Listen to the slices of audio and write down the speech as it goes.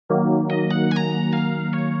Hi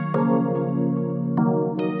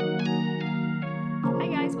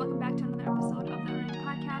guys, welcome back to another episode of the Earning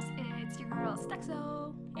Podcast. It's your girl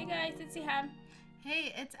Stexo. Hey guys, it's Iham.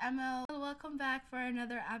 Hey, it's Emma. Welcome back for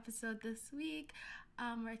another episode this week.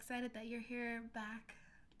 We're excited that you're here back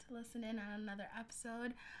to listen in on another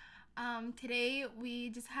episode. Today we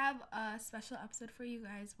just have a special episode for you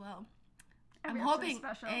guys. Well, I'm hoping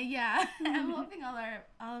special. I'm hoping all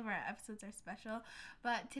of our episodes are special.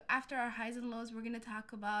 But after our highs and lows, we're gonna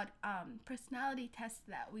talk about personality tests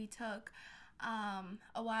that we took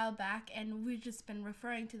a while back, and we've just been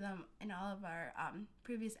referring to them in all of our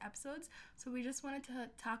previous episodes. So we just wanted to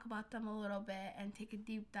talk about them a little bit and take a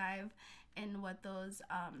deep dive in what those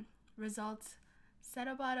results said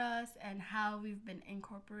about us and how we've been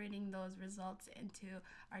incorporating those results into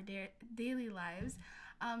our daily lives.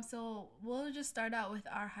 So we'll just start out with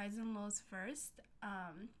our highs and lows first.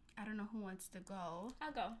 I don't know who wants to go.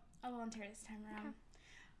 I'll go. I'll volunteer this time around. Okay.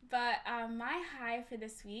 But my high for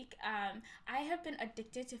this week, I have been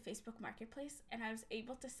addicted to Facebook Marketplace, and I was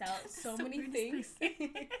able to sell so many things.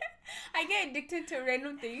 I get addicted to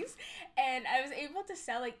random things, and I was able to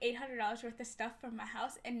sell like $800 worth of stuff from my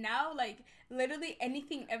house, and now like literally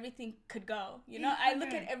anything, everything could go. You know, I look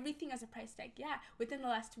at everything as a price tag. Yeah, within the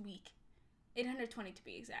last week, 820 to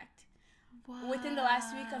be exact. Wow. Within the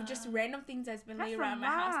last week of just random things that's been laid That's around a my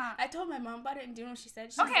house. lot. I told my mom about it, and do you know what she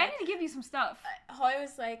said? She was Okay, I like, need to give you some stuff. Hoy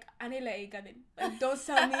was like, like, don't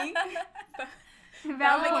sell me. But I'm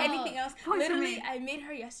Valuable. like anything else. Points for Literally, me. I made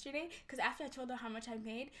her yesterday, because after I told her how much I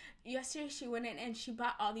made, yesterday she went in and she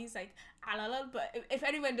bought all these, like, alala, but if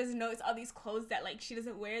anyone doesn't know, it's all these clothes that, like, she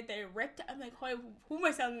doesn't wear. They're ripped. I'm like, Hoy, who am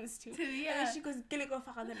I selling this to? And then she goes, "Gili ko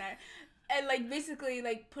fakadanar." And, like, basically,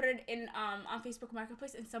 like, put it in on Facebook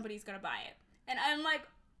Marketplace, and somebody's gonna buy it. And I'm like,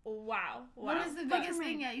 wow. What is the biggest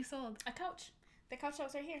thing that you sold? A couch. The couch that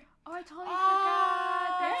was right here. Oh, I totally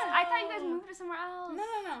Oh. forgot. I thought you guys moved to somewhere else.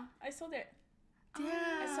 No. I sold it. Damn.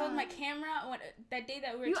 I sold my camera that day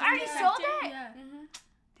that we were. You changing already the sold factory. it? Yeah. Mhm.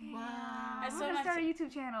 Damn. Wow. I'm sold gonna my start a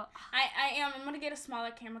YouTube channel. I am. I'm gonna get a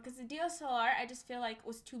smaller camera because the DSLR I just feel like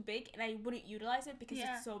was too big and I wouldn't utilize it because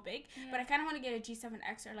it's so big. Yeah. But I kind of want to get a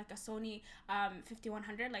G7X or like a Sony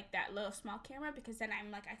 5100, like that little small camera, because then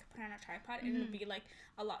I'm like I could put it on a tripod and it'll be like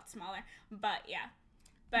a lot smaller. But yeah.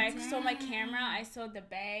 But I sold my camera. I sold the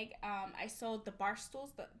bag. I sold the bar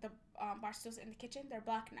stools. The bar stools in the kitchen. They're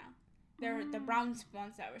black now. They're the brown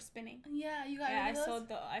ones that were spinning. Yeah, you got Yeah, rid of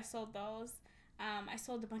those? I sold those. I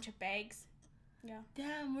sold a bunch of bags. Yeah.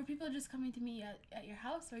 Damn, were people just coming to me at your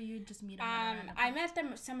house, or you just meet them at a random I place? met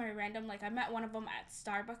them somewhere random. Like I met one of them at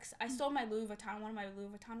Starbucks. I stole my Louis Vuitton, one of my Louis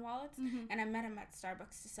Vuitton wallets, and I met him at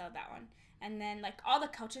Starbucks to sell that one. And then like all the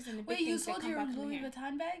couches and the big Wait, you things that sold come your back from Louis here.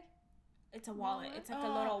 Vuitton bag? It's a wallet. It's like a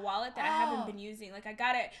Oh. little wallet that I haven't Oh. been using. Like I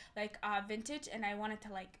got it like vintage, and I wanted to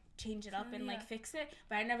like change it up and like fix it,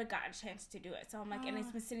 but I never got a chance to do it. So I'm like, and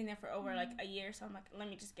it's been sitting there for over like a year. So I'm like, let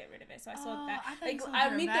me just get rid of it. So I sold that. I thought Like you sold I'll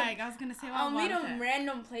your meet bag. them. I was gonna say, I'll meet them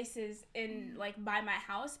random places in like by my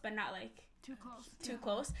house, but not like Too close. too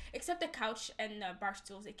close. Except the couch and the bar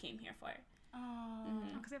stools they came here for. Oh.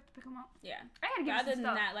 Because I have to pick them up. Yeah. I gotta But give other you some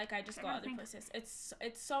than stuff. that, like I just I go gotta other think. places.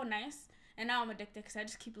 It's so nice. And now I'm addicted because I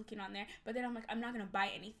just keep looking on there. But then I'm like, I'm not gonna buy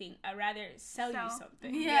anything. I'd rather sell you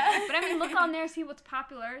something. Yeah. But I mean, look on there, see what's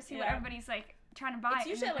popular, see what Yeah. everybody's like trying to buy. It's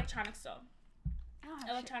usually and then, electronics though. oh, shit.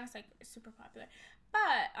 Electronics like is super popular.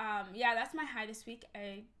 But yeah, that's my high this week.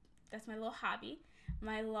 That's my little hobby.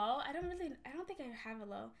 My low, I don't think I have a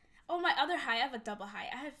low. Oh, my other high, I have a double high.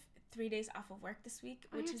 I have 3 days off of work this week,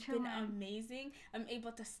 Oh, which you're has been chilling. amazing. I'm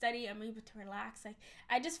able to study. I'm able to relax. Like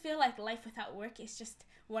I just feel like life without work is just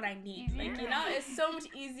what I need. Easier. Like, you know, it's so much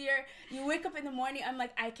easier. You wake up in the morning, I'm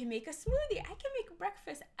like, I can make a smoothie. I can make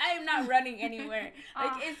breakfast. I am not running anywhere.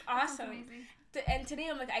 Like, Oh, it's that sounds awesome. amazing. And today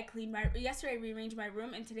I'm like, yesterday I rearranged my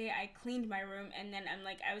room, and today I cleaned my room, and then I'm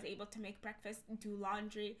like, I was able to make breakfast, do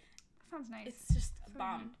laundry. Sounds nice. It's just a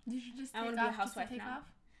bomb. You should just I take wanna be a off just to housewife take now. off?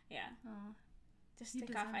 Yeah. Oh. Just You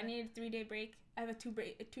take off. deserve I it. need a 3-day break. I have a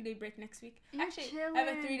 2-day break next week. You're Actually, I have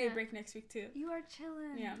a 3-day chilling. break next week too. You are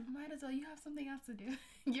chilling. Yeah. Might as well. You have something else to do.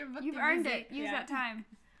 You're booked You've and earned busy. it. Use Yeah. that time.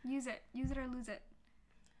 Use it. Use it or lose it.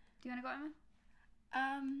 Do you want to go, Emma?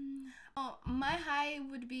 My high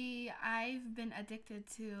would be I've been addicted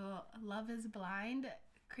to Love is Blind.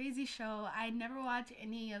 Crazy show. I never watch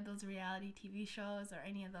any of those reality TV shows or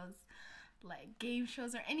any of those like game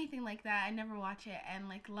shows or anything like that. I never watch it. And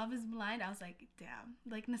like Love is Blind, I was like, damn.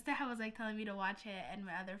 Like Nasteha was like telling me to watch it, and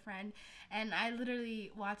my other friend, and I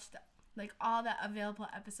literally watched like all the available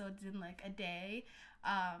episodes in like a day.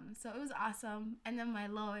 So it was awesome. And then my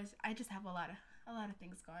low is I just have a lot of a lot of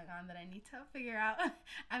things going on that I need to figure out.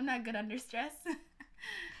 I'm not good under stress.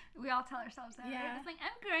 We all tell ourselves that, Yeah. right? It's like,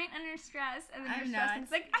 I'm great under stress. And then I'm you're stressed not. and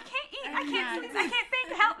it's like, I can't eat, I I'm can't not. sleep, I can't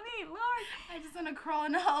think, help me, Lord. I just want to crawl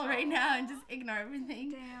in a hole right now and just ignore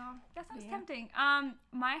everything. Damn. That sounds Yeah. tempting.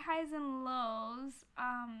 My highs and lows,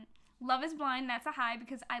 Love is Blind, that's a high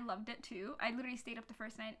because I loved it too. I literally stayed up the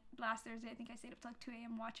first night last Thursday. I think I stayed up till like 2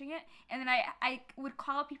 a.m. watching it. And then I would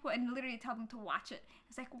call people and literally tell them to watch it.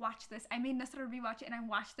 It's like, watch this. I made Nusra rewatch it and I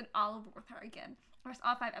watched it all over with her again. Or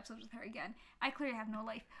all 5 episodes with her again. I clearly have no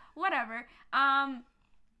life. Whatever.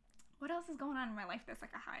 What else is going on in my life that's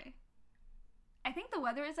like a high? I think the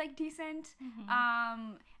weather is like decent. Mm-hmm.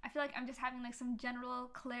 I feel like I'm just having like some general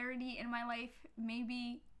clarity in my life.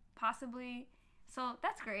 Maybe, possibly. So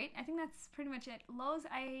that's great. I think that's pretty much it. Lows,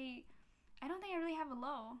 I don't think I really have a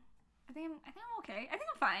low. I think I'm okay. I think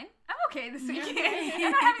I'm fine. I'm okay this week.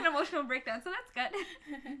 I'm not having an emotional breakdown, so that's good.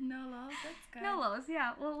 No lows, that's good. No lows,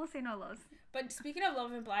 yeah. We'll say no lows. But speaking of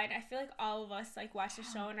Love and Blind, I feel like all of us like watch the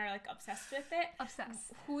show and are like obsessed with it.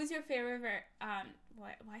 Obsessed. Who is your favorite?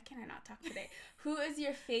 Why can I not talk today? Who is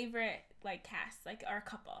your favorite like cast, like or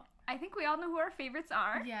couple? I think we all know who our favorites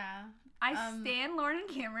are. Yeah. I stan Lauren and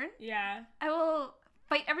Cameron. Yeah, I will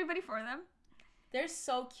fight everybody for them. they're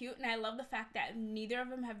so cute, and I love the fact that neither of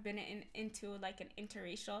them have been into like an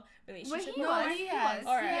interracial relationship. he No, was. he has.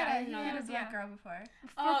 Or, yeah, I he know had a that. black Yeah. girl before.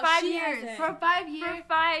 For 5 she years. hasn't. For 5 years. For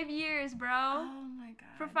 5 years, bro. Oh my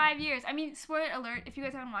god. For 5 years. I mean, spoiler alert, if you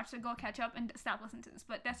guys haven't watched it, go catch up and stop listening to this.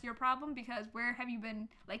 But that's your problem because where have you been?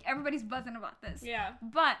 Like, everybody's buzzing about this. Yeah.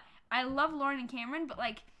 But I love Lauren and Cameron, but,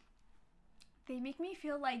 like, they make me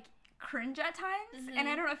feel, like, cringe at times. And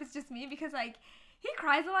I don't know if it's just me because, like, he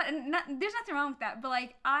cries a lot. And there's nothing wrong with that. But,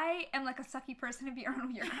 like, I am, like, a sucky person to be around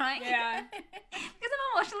when you're crying. Yeah. Because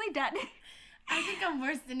I'm emotionally dead. I think I'm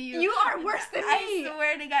worse than you. You are worse than I me.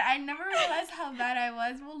 swear to God, I never realized how bad I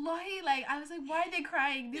was. Wallahi, like, I was like, why are they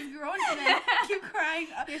crying? These grown men keep crying.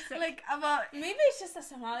 You're sick. Like, about... Maybe it's just a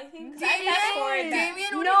Somali thing. 'Cause I Damien, fast forward that.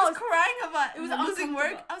 Damien, when No. he was crying about It was losing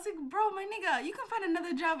work, uncomfortable. I was like, bro, my nigga, you can find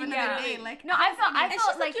another job another Yeah. day. Like, No, I felt And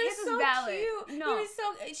she's like you're his so is valid. cute. No. You're so.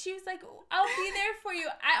 She was like, I'll be there for you.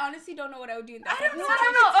 I honestly don't know what I would do in that. I don't know No, what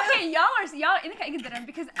no. Okay, y'all in the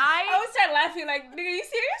because I would start laughing like, nigga, you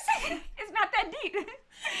serious? it's not that deep.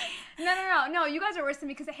 No. You guys are worse than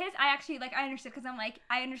me because his, I actually like. I understood because I'm like,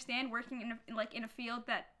 I understand working in a field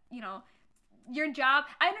that your job.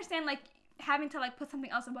 I understand like having to like put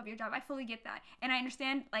something else above your job. I fully get that, and I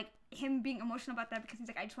understand like him being emotional about that because he's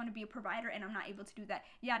like, I just want to be a provider and I'm not able to do that.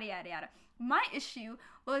 Yada yada yada. My issue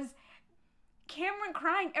was Cameron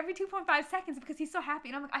crying every 2.5 seconds because he's so happy,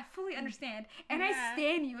 and I'm like, I fully understand, and I Yeah.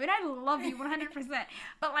 stan you, and I love you 100%.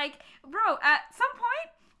 But like, bro, at some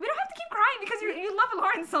point, we don't have to keep crying because you love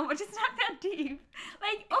Lauren so much. It's not that deep.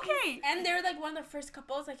 Like, okay. And they were like one of the first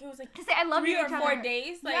couples. Like it was like To say I love 3 you or each 4 other.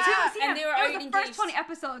 days. Like Yeah. and they were it already was the first engaged. 20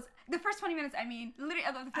 episodes. The first 20 minutes, I mean. Literally,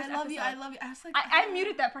 of the first I love episode. you. I was like, I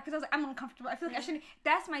muted that part because I was like, I'm uncomfortable. I feel like I shouldn't.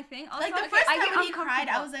 That's my thing. Also, like the okay, first I time get when he cried, I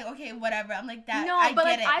uncomfortable. was like, okay, whatever. I'm like that. No, I but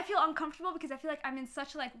get like it. I feel uncomfortable because I feel like I'm in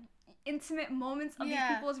such like intimate moments of these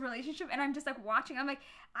Yeah. people's relationship, and I'm just like watching. I'm like,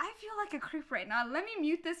 I feel like a creep right now. Let me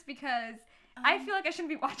mute this because I feel like I shouldn't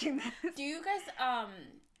be watching this. Do you guys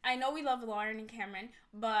I know we love Lauren and Cameron,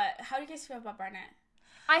 but how do you guys feel about Barnett?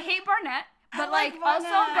 I hate Barnett, but I like also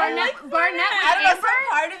Barnett. Barnett, I Barnett I with don't know, Amber. some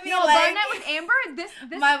part of me No, like Barnett with Amber. This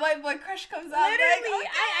my white boy crush comes out. Literally, like, okay.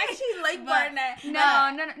 I actually like But-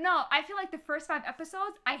 Barnett. No. I feel like the first 5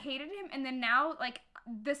 episodes, I hated him, and then now, like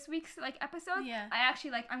this week's like episode, Yeah. I actually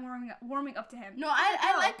like. I'm warming up to him. No,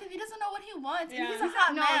 I No. like him. He doesn't know what he wants. Yeah. And he's a He's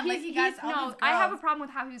hot man. Like he got all these girls. I have a problem with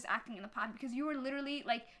how he was acting in the pod because you were literally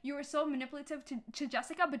like you were so manipulative to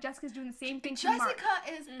Jessica, but Jessica's doing the same thing to Mark.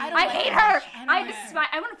 Jessica is. I don't I like hate her. her. much. I don't like her. despise.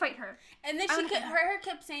 I want to fight her. And then I she don't kept, think- her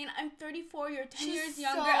kept saying, "I'm 34. You're 10 She's years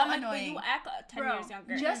younger." so I'm like, but annoying. you act 10 Bro, years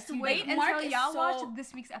younger. just Like, wait Mark until is y'all so- watch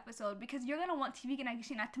this week's episode because you're gonna want TV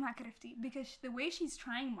and not to Makarifti because the way she's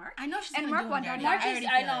trying Mark. I know she's And gonna Mark do it. Wahdani. Mark I is, already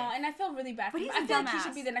I feel know, it. and I feel really bad for But him. he's I a feel like he dumbass.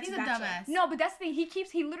 should be the next He's a Bachelor. dumbass. No, but that's the thing.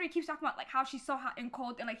 He literally keeps talking about like how she's so hot and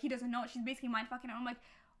cold and like he doesn't know it. She's basically mind fucking him. I'm like,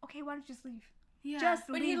 okay, why don't you just leave? Yeah. Just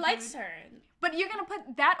But leave, he likes dude. her. But you're gonna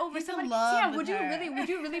put that over He's in somebody. love Yeah, with would you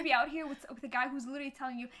her. really be out here with a guy who's literally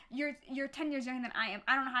telling you you're 10 years younger than I am?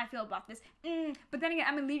 I don't know how I feel about this. But then again,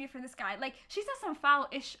 I'm gonna leave you for this guy. Like she says some foul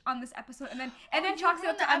ish on this episode, and then you chalks it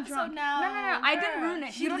up ruined to the I'm episode drunk. now, No, I didn't girl. ruin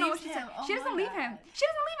it. She You don't know what leaves she said. him. Oh She doesn't my leave him. God. She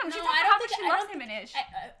doesn't leave him. She No, talks I about don't how much think- she I loves don't him think- and ish.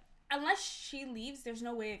 unless she leaves, there's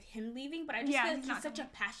no way of him leaving. But I just feel like he's such a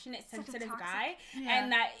passionate, sensitive guy,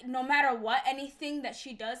 and that no matter what, anything that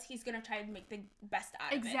she does, he's gonna try to make the best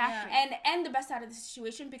out of it. And the best out of the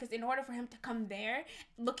situation, because in order for him to come there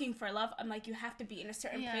looking for love, I'm like, you have to be in a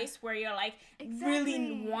certain place where you're like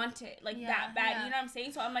really want it like that bad. You know what I'm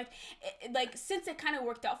saying? So I'm like, since it kind of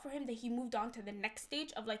worked out for him that he moved on to the next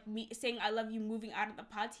stage of like me saying I love you, moving out of the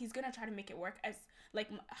pods, he's gonna try to make it work as like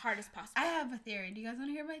hard as possible. I have a theory. Do you guys want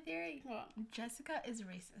to hear my theory? What? Jessica is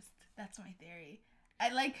racist. That's my theory. I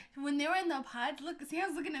like when they were in the pod. Look, see, I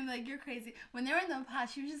was looking at me like you're crazy. When they were in the pod,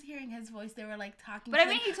 she was just hearing his voice. They were like talking. But I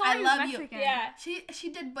mean, he told her he was Mexican. Yeah, she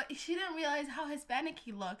did, but she didn't realize how Hispanic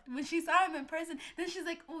he looked when she saw him in person. Then she's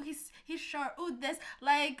like, oh, he's short. Oh, this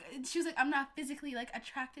like she was like, I'm not physically like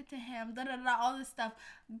attracted to him. Da da da, all this stuff.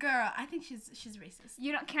 Girl, I think she's racist.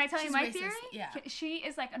 You know, can I tell you my theory? Yeah, she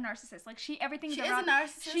is like a narcissist. Like everything's she around. Is a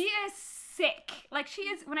narcissist. She is sick. Like she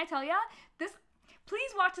is. When I tell ya this.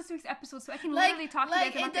 Please watch this week's episode so I can literally talk to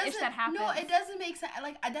you guys about the ish that happens. No, it doesn't make sense.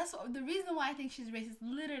 Like, that's the reason why I think she's racist.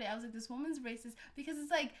 Literally, I was like, this woman's racist because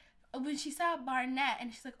it's like, when she saw Barnett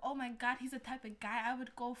and she's like, oh my god, he's the type of guy I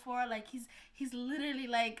would go for. Like, he's literally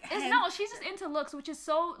like... she's just into looks, which is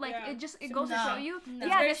so, like, it goes to show you. No.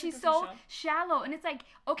 Yeah, that she's so shallow. And it's like,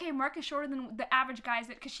 okay, Mark is shorter than the average guys,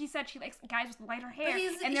 because she said she likes guys with lighter hair.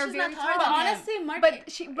 And they're very tall. But honestly, Mark... But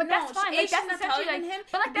that's fine. Like, that's essentially like...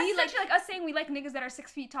 But, like, that's essentially like us saying we like niggas that are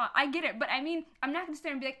 6 feet tall. I get it. But, I mean, I'm not going to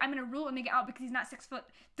stand and be like, I'm going to rule a nigga out because he's not 6'3".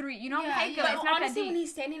 You know? Yeah, It's not honestly, that deep. when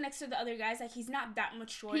he's standing next to the other guys, like, he's not that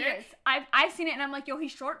much shorter. He is. I've seen it and I'm like, yo,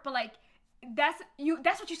 he's short, but like that's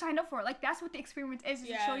what you signed up for. Like that's what the experience is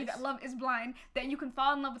to show you that love is blind, that you can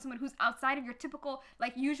fall in love with someone who's outside of your typical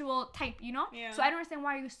like usual type, you know? Yeah. So I don't understand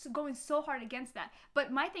why you're going so hard against that.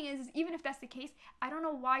 But my thing is even if that's the case, I don't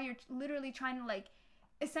know why you're literally trying to like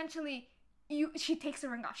essentially she takes the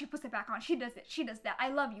ring off, she puts it back on, she does it, she does that, I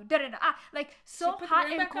love you, da da da, like so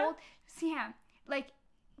hot and cold. Siam, like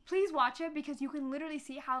please watch it because you can literally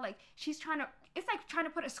see how like she's trying to. It's like trying to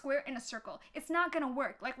put a square in a circle. It's not gonna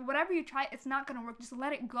work. Like whatever you try, it's not gonna work. Just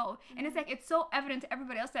let it go. Mm-hmm. And it's like it's so evident to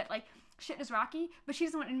everybody else that like shit is rocky, but she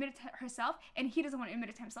doesn't want to admit it to herself, and he doesn't want to admit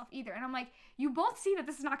it to himself either. And I'm like, you both see that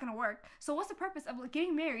this is not gonna work. So what's the purpose of like,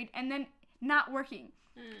 getting married and then not working?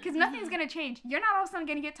 Because nothing's gonna change. You're not all of a sudden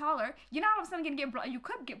gonna get taller. You're not all of a sudden gonna get you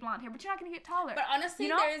could get blonde hair, but you're not gonna get taller. But honestly,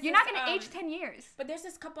 you know? You're not gonna age 10 years. But there's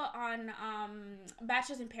this couple on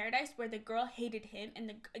Bachelors in Paradise where the girl hated him and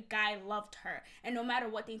the guy loved her, and no matter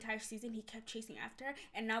what, the entire season he kept chasing after her,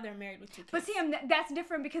 and now they're married with 2 kids. But see, that's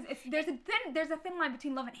different because there's a thin line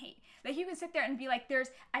between love and hate. Like you can sit there and be like,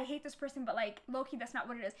 I hate this person, but like low key that's not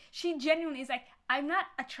what it is. She genuinely is like, I'm not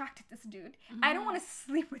attracted to this dude. I don't want to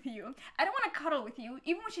sleep with you. I don't want to cuddle with you.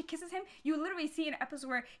 Even when she kisses him, you literally see an episode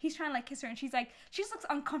where he's trying to like kiss her and she just looks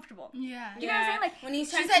uncomfortable. Yeah. You know what I'm saying? Like when he's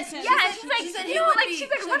trying to kiss him. Yeah, she's like, she's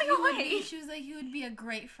like running away. She was like, he would be a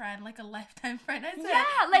great friend, like a lifetime friend. I said, yeah,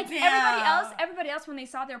 like everybody else when they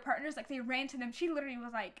saw their partners, like they ran to them. She literally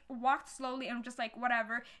was like, walked slowly and just like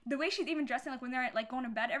whatever. The way she's even dressing, like when they're like going to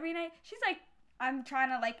bed every night, she's like, I'm trying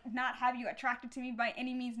to like not have you attracted to me by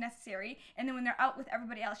any means necessary. And then when they're out with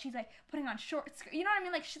everybody else, she's like putting on short skirts. You know what I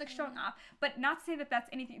mean? Like she's like showing off. But not to say that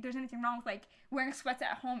there's anything wrong with like wearing sweats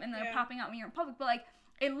at home and then popping out when you're in public. But like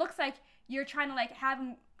it looks like you're trying to like have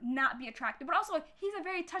him not be attractive. But also like, he's a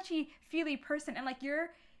very touchy feely person, and like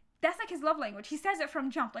that's like his love language. He says it from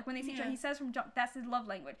jump. Like when they see each other, he says from jump, that's his love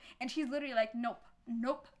language. And she's literally like,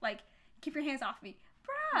 nope, like keep your hands off me.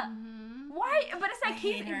 Bruh, why? But it's like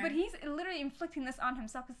he's literally inflicting this on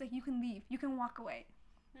himself. It's like, you can leave, you can walk away.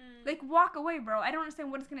 Like walk away, bro. I don't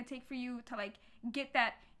understand what it's gonna take for you to like get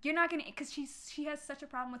that. You're not gonna, because she has such a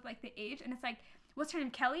problem with like the age, and it's like, what's her name?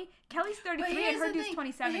 Kelly's 33 and her dude's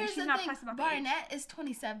 27. She's not pressed about the age. Barnett is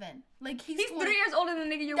 27. Like he's 3 years older than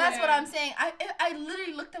the nigga you're with. That's what I'm saying. I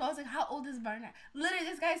literally looked up. I was like, how old is Barnett? Literally,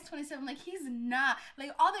 this guy's 27. Like he's not.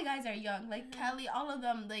 Like all the guys are young. Like Kelly, all of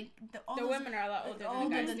them. Like the women are a lot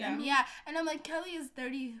older than them. Yeah. And I'm like, Kelly is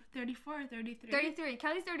 34, 33. 33.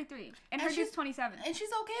 Kelly's 33, and her dude's 27. And she's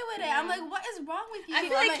okay with it. I'm like, what is wrong with you? I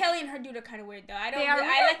feel like Kelly and her dude are kind of weird though. I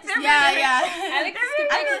like to see. I like to see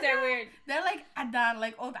because they're weird. They're like Adan,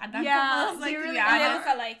 like old Adan they couples. Like really they look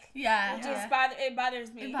alike. Yeah. It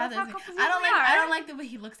bothers me. It bothers me. I don't like the way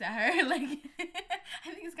he looks at her. Like, I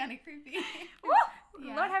think it's kind of creepy. Woo!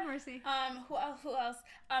 Yeah. Lord have mercy. Who else?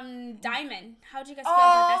 Diamond. How'd you guys feel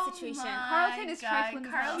about that situation? Carlton is trifling.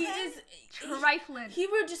 He is trifling. He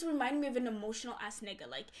would just remind me of an emotional ass nigga.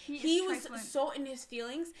 Like he was so in his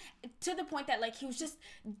feelings to the point that like he was just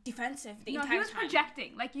defensive the entire time. He was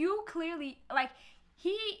projecting. Like you clearly like.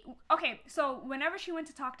 So whenever she went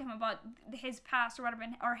to talk to him about his past or whatever,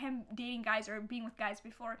 or him dating guys or being with guys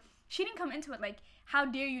before, she didn't come into it like, how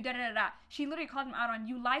dare you, da da da da. She literally called him out on,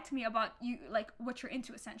 you lied to me about you, like, what you're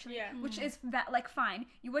into, essentially. Yeah. Which is that, like, fine.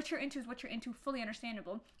 What you're into is what you're into, fully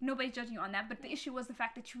understandable. Nobody's judging you on that. But the issue was the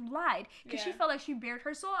fact that you lied, because she felt like she bared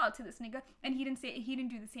her soul out to this nigga, and he didn't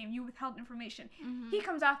do the same. You withheld information. He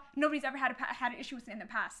comes off, nobody's ever had an issue with it in the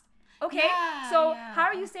past. Okay, so how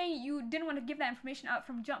are you saying you didn't want to give that information out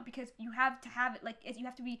from jump? Because you have to have it, like, you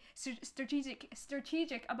have to be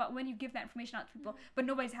strategic about when you give that information out to people, but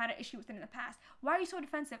nobody's had an issue with it in the past. Why are you so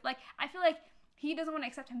defensive? Like, I feel like he doesn't want to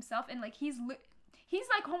accept himself, and like he's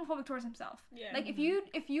like homophobic towards himself. Yeah. Like if you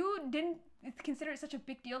didn't consider it such a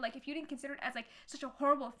big deal, like if you didn't consider it as like such a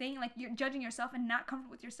horrible thing, like you're judging yourself and not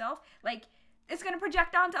comfortable with yourself, like it's gonna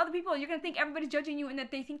project onto other people. You're gonna think everybody's judging you and that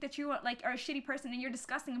they think that you like are a shitty person and you're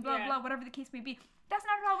disgusting and blah blah, whatever the case may be. That's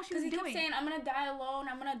not at all what she was doing. Because he kept saying, I'm gonna die alone,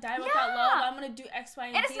 I'm gonna die without love, I'm gonna do X, Y,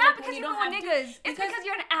 and Z. And it's not because you don't have niggas. It's because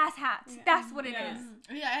you're an asshat. That's what it is.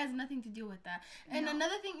 Yeah, it has nothing to do with that. And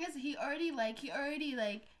another thing is he already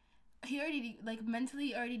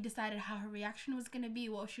mentally already decided how her reaction was gonna be,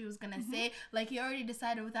 what she was gonna say. Like he already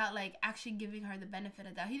decided without like actually giving her the benefit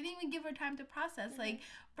of doubt. He didn't even give her time to process. Like,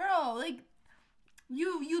 bro, like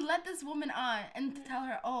you let this woman on and to tell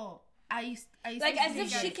her, oh, I used like as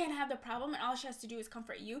if she can't have the problem and all she has to do is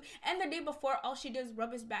comfort you. And the day before, all she does is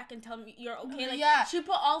rub his back and tell me you're okay. Like she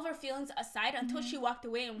put all of her feelings aside until she walked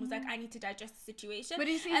away and was like, I need to digest the situation. But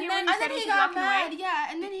and then he got mad.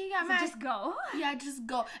 Yeah, and then he got mad. Just go. Yeah, just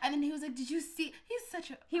go. And then he was like, did you see?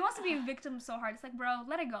 He wants to be a victim so hard. It's like, bro,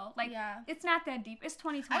 let it go. Like, it's not that deep. It's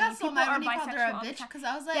 2020. I got so mad when he called her a bitch because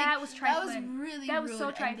I was like, that was trifling. That was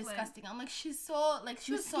so trifling and disgusting. I'm like, she was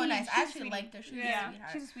so nice. I actually liked her. She was a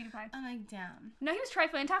sweetheart. She's a sweetie pie. I'm like, damn. No, he was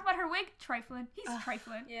trifling. Talk about her wig, trifling. He's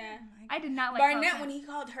trifling. Yeah. I did not like Barnett when he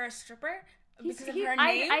called her a stripper because of her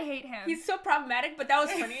name. I hate him. He's so problematic, but that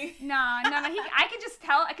was funny. No. I could just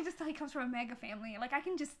tell he comes from a mega family. Like, I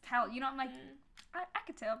can just tell. You know, I'm like, I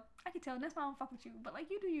could tell. That's why I don't fuck with you. But, like,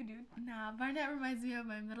 you do you, dude. Nah, Barnett reminds me of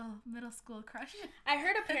my middle school crush. I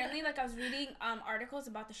heard apparently, like, I was reading articles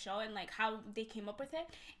about the show and, like, how they came up with it.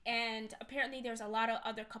 And apparently there's a lot of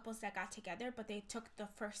other couples that got together, but they took the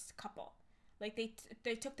first couple. Like,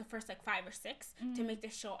 they took the first, like, 5 or 6 to make the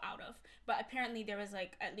show out of. But apparently there was,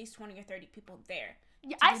 like, at least 20 or 30 people there.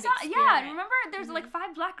 Yeah, I saw. Yeah, remember there's like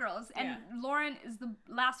 5 black girls, and Lauren is the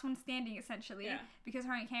last one standing essentially because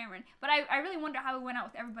her and Cameron. But I really wonder how it went out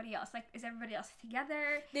with everybody else. Like, is everybody else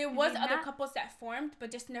together? There was other couples that formed, but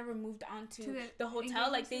just never moved on to the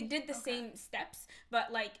hotel. Like they did the same steps,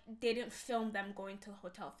 but like they didn't film them going to the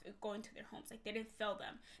hotel, going to their homes. Like they didn't film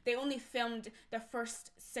them. They only filmed the first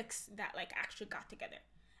 6 that like actually got together.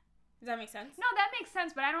 Does that make sense? No, that makes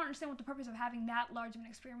sense, but I don't understand what the purpose of having that large of an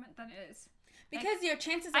experiment then is. Because your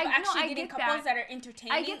chances of actually getting couples that are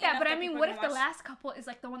entertaining. I get that, but I mean, what if the last couple is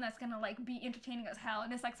like the one that's gonna like be entertaining as hell,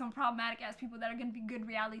 and it's like some problematic ass people that are gonna be good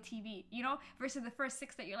reality TV, you know, versus the first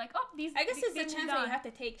 6 that you're like, oh, these. I guess it's a chance that you have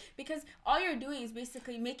to take because all you're doing is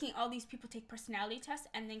basically making all these people take personality tests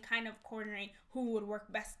and then kind of coordinate who would work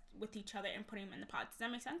best with each other and putting them in the pods. Does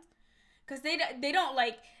that make sense? Because they don't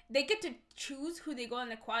like they get to choose who they go in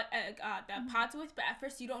the pods with, but at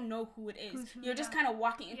first you don't know who it is. You're just kind of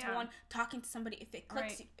walking into one, talking to somebody. If it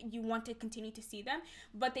clicks, you want to continue to see them,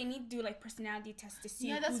 but they need to do like personality tests to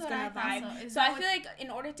see who's gonna vibe. So I feel like in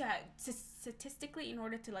order to statistically, in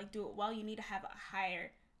order to like do it well, you need to have a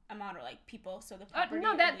higher amount of like people, so the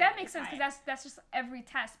no, that makes sense because that's just every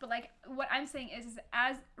test. But like what I'm saying is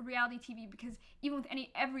as reality TV, because even with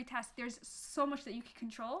every test there's so much that you can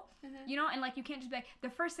control, you know, and like you can't just be like the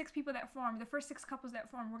first 6 people that form, the first 6 couples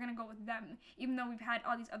that form, we're gonna go with them even though we've had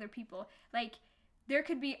all these other people. Like there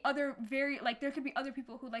could be other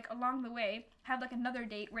people who like along the way have like another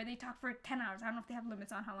date where they talk for 10 hours. I don't know if they have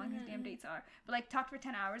limits on how long these damn dates are, but like talk for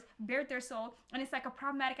 10 hours, bared their soul, and it's like a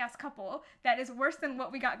problematic ass couple that is worse than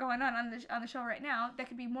what we got going on the show right now. That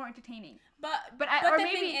could be more entertaining. But or the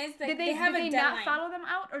maybe thing is that did they deadline. not follow them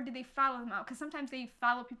out, or did they follow them out? Because sometimes they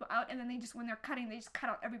follow people out and then they just when they're cutting they just cut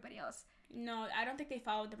out everybody else. No, I don't think they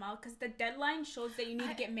followed them out because the deadline shows that you need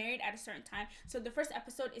to get married at a certain time. So the first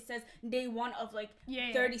episode, it says day 1 of like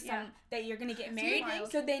 30-some that you're going to get married.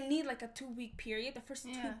 So they need like a 2-week period. The first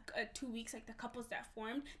 2 weeks, like the couples that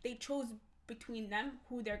formed, they chose between them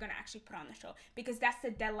who they're going to actually put on the show because that's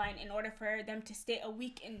the deadline in order for them to stay a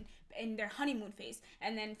week in their honeymoon phase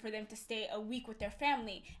and then for them to stay a week with their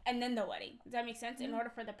family and then the wedding. Does that make sense? In order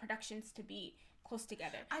for the productions to be close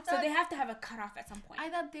together. So they have to have a cutoff at some point. I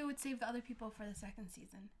thought they would save the other people for the second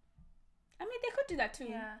season. I mean, they could do that too.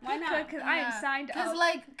 Yeah. Why not? Because I am signed up.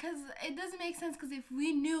 Because it doesn't make sense. Because if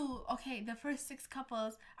we knew, okay, the first 6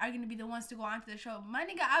 couples are gonna be the ones to go on to the show, my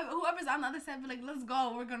nigga, whoever's on the other side, be like, let's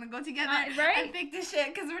go. We're gonna go together and pick this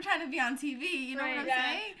shit because we're trying to be on TV. You know what I'm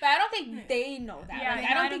saying? But I don't think they know that. Yeah, like,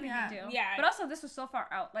 I don't think they do. Yeah. But also, this was so far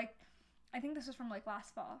out. Like, I think this was from like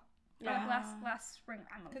last fall. Yeah. Or like last spring.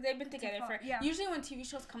 I don't know. Because they've been together for... Yeah. Usually when TV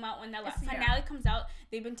shows come out, when the It's- finale comes out,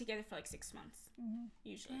 they've been together for like 6 months. Mm-hmm.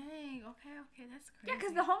 Usually. Dang, okay, that's crazy. Yeah,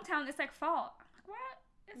 because the hometown is like fall. I'm like, what?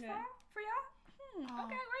 It's fall for y'all? Oh.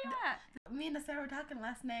 Okay, where you at? Me and Sarah were talking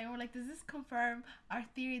last night, and we're like, does this confirm our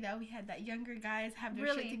theory that we had that younger guys have their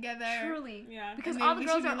shit together? Truly. Yeah. Because And all maybe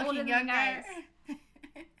the we girls should be are older looking than the guys.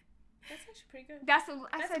 That's actually pretty good. That's what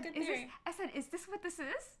I That's a said. good Is this? theory. I said, is this what this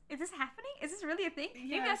is? Is this happening? Is this really a thing?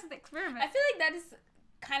 Maybe Yeah. that's the experiment. I feel like that is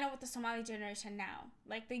kind of what the Somali generation now.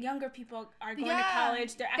 Like, the younger people are going to Yeah.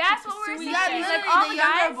 college. They're actually That's what we're pursuing saying. Yeah, shit. literally, Like, all the the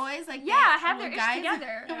younger guys- boys, like yeah, have the their ish guys,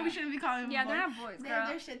 together. We shouldn't be calling them Yeah, they're boys. not boys, They girl. have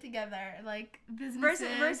their shit together, like businesses.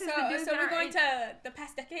 Versus the dudes So that we're are going in- to the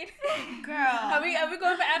past decade? Girl. Are we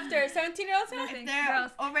going for after 17-year-olds? No, If thanks, they're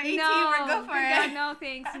girls. over 18, no, we're good for God, it. no,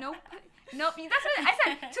 thanks. Nope. Nope. That's what I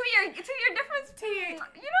said. 2 year difference. 2 year. You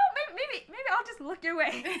know, maybe I'll just look your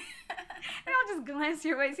way. Maybe I'll just glance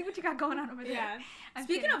your way, see what you got going on over there. Yeah. I'm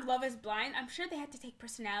Speaking kidding. of Love is Blind, I'm sure they had to take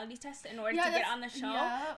personality tests in order Yeah, to get that's- on the show.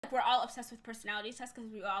 yeah. Like, we're all obsessed with personality tests because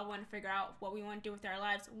we all want to figure out what we want to do with our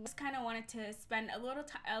lives. We just kind of wanted to spend a little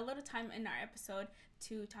time in our episode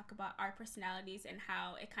to talk about our personalities and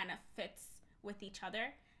how it kind of fits with each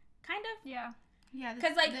other. Kind of. Yeah. Yeah,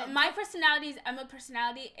 Because, like, my personality, Emma's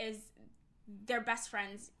personality is they're best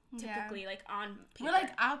friends, typically, like, on paper. we're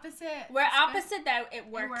like opposite. We're opposite that it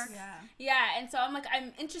works. works. Yeah. Yeah, and so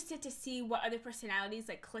I'm interested to see what other personalities,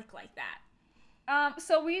 like, click like that.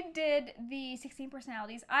 So we did the 16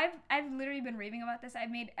 personalities. I've literally been raving about this.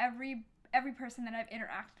 I've made every person that I've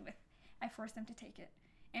interacted with, I forced them to take it.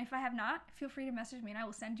 And if I have not, feel free to message me and I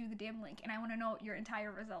will send you the damn link. And I want to know your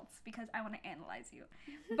entire results because I want to analyze you.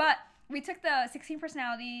 But we took the 16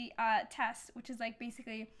 personality test, which is like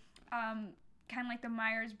basically kind of like the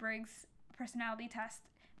Myers-Briggs personality test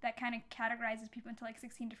that kind of categorizes people into like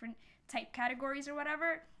 16 different type categories or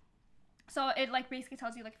whatever. So it like basically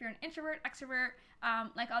tells you like if you're an introvert, extrovert,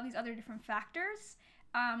 like all these other different factors.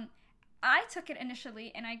 I took it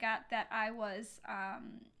initially and I got that I was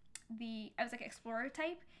like explorer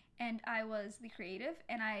type and I was the creative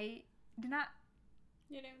and I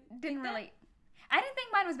You didn't relate. I didn't think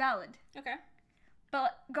mine was valid. Okay.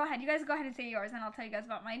 But go ahead. You guys go ahead and say yours and I'll tell you guys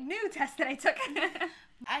about my new test that I took.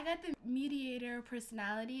 I got the mediator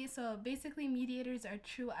personality. So basically, mediators are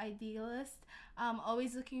true idealists,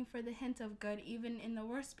 always looking for the hint of good, even in the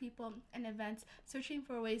worst people and events, searching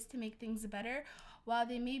for ways to make things better. While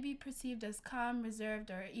they may be perceived as calm,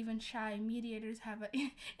 reserved, or even shy, mediators have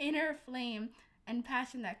an inner flame and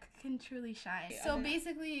passion that can truly shine. So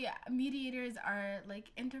basically, mediators are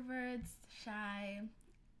like introverts, shy,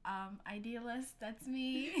 idealists. That's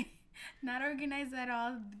me. Not organized at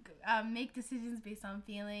all. Make decisions based on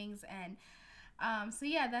feelings, and so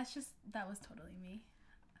yeah, that was totally me.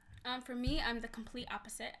 For me, I'm the complete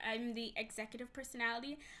opposite. I'm the executive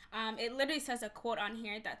personality. It literally says a quote on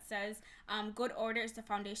here that says, good order is the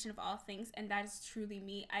foundation of all things, and that is truly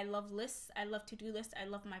me. I love lists. I love to-do lists. I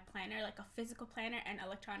love my planner, like a physical planner and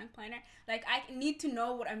electronic planner. Like, I need to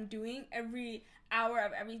know what I'm doing every hour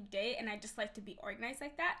of every day, and I just like to be organized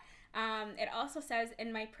like that. It also says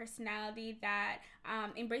in my personality that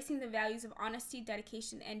embracing the values of honesty,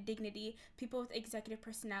 dedication, and dignity, people with executive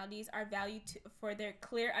personalities are valued for their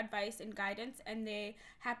clear advice and guidance, and they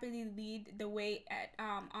happily lead the way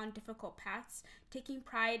on difficult paths. Taking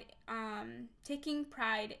pride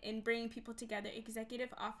in bringing people together.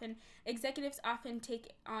 Executives often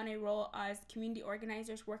take on a role as community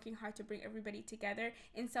organizers, working hard to bring everybody together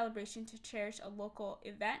in celebration to cherish a local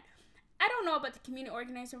event. I don't know about the community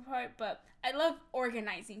organizer part, but I love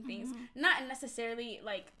organizing things. Mm-hmm. Not necessarily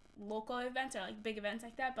like local events or like big events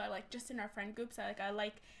like that, but like just in our friend groups. I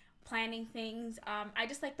like planning things. I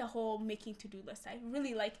just like the whole making to-do list. I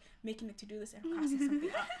really like making a to-do list and crossing something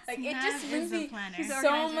off. Like it just brings me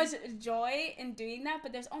so much joy in doing that.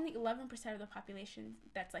 But there's only 11% of the population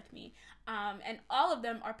that's like me, and all of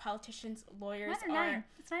them are politicians, lawyers.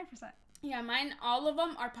 It's 9%. Yeah, all of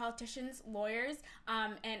them are politicians, lawyers,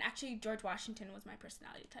 and actually George Washington was my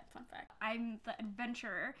personality type, fun fact. I'm the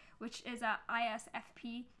adventurer, which is a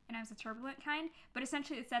ISFP, and I was a turbulent kind, but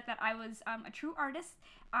essentially it said that I was a true artist.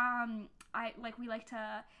 We like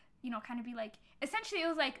to, kind of be like, essentially it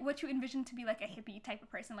was like what you envision to be like a hippie type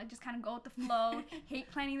of person, like just kind of go with the flow,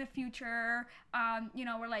 hate planning the future,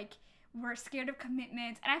 were scared of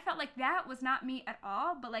commitments. And I felt like that was not me at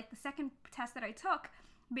all. But like the second test that I took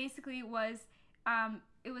basically was,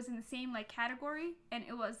 it was in the same like category, and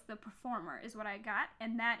it was the performer is what I got.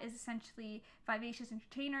 And that is essentially vivacious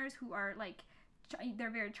entertainers who are like, they're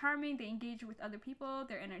very charming, they engage with other people,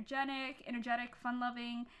 they're energetic,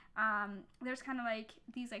 fun-loving. There's kind of like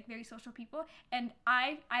these like very social people, and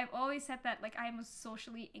I've always said that like I'm a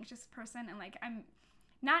socially anxious person, and like I'm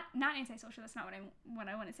not antisocial, that's not what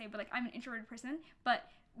I want to say, but like I'm an introverted person. But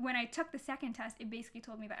when I took the second test, it basically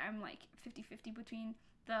told me that I'm like 50-50 between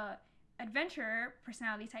the adventurer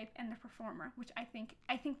personality type and the performer, which I think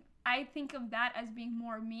of that as being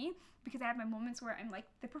more me, because I have my moments where I'm like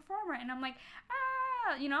the performer and I'm like,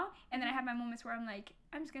 you know, and then I have my moments where I'm like,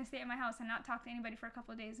 I'm just gonna stay at my house and not talk to anybody for a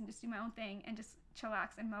couple of days and just do my own thing and just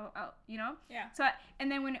chillax and mellow out, you know? Yeah. So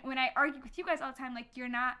and then when I argue with you guys all the time, like you're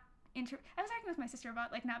not I was arguing with my sister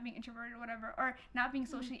about like not being introverted or whatever, or not being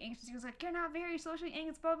socially anxious. She was like, you're not very socially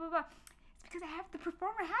anxious, blah blah blah. It's because I have the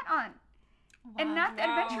performer hat on. Wow. And not the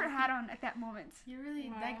adventurer hat on at that moment. You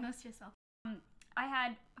really diagnosed yourself. I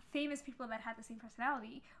had famous people that had the same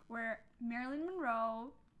personality, were Marilyn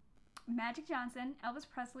Monroe, Magic Johnson, Elvis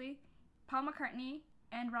Presley, Paul McCartney,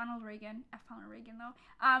 and Ronald Reagan. F. Ronald Reagan though.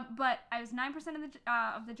 But I was 9%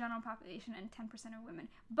 of the general population and 10% of women.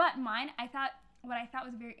 But mine, what I thought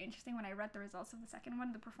was very interesting when I read the results of the second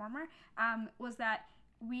one, the performer, was that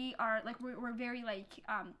we are like we're very like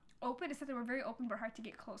open. It said that we're very open but hard to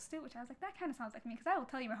get close to, which I was like, that kind of sounds like me, because I will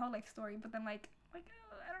tell you my whole life story, but then like I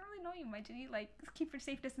don't really know you, my Ginny, like just keep your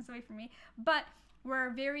safe distance away from me. But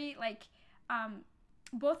we're very like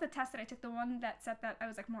both the tests that I took, the one that said that I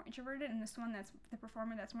was like more introverted, and this one that's the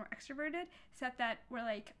performer that's more extroverted, said that we're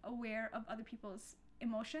like aware of other people's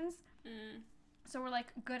emotions. So we're like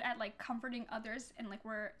good at like comforting others, and like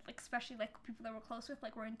we're like, especially like people that we're close with,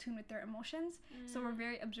 like we're in tune with their emotions. So we're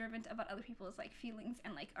very observant about other people's like feelings,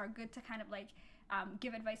 and like are good to kind of like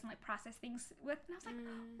give advice and like process things with. And I was like,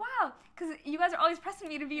 wow, because you guys are always pressing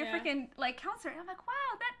me to be your freaking like counselor, and I'm like,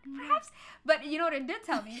 wow, that perhaps. But you know what it did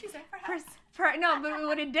tell me? She's like, perhaps. No, but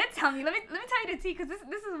what it did tell me, let me tell you the tea, because this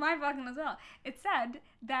is mind boggling as well. It said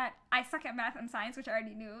that I suck at math and science, which I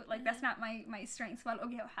already knew. Like that's not my strengths. Well,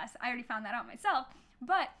 okay, I already found that out myself.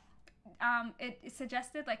 But it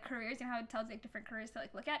suggested like careers, and how it tells you like different careers to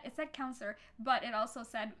like look at. It said counselor, but it also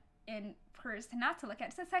said in careers to not to look at,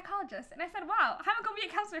 it said psychologist. And I said, wow, how am I gonna be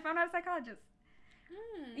a counselor if I'm not a psychologist?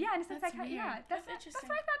 Yeah, and it said psychologist. Yeah, that's interesting. That's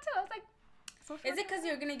what I thought too. I was like, is it because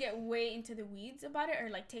you're gonna get way into the weeds about it, or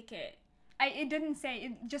like take it? It didn't say.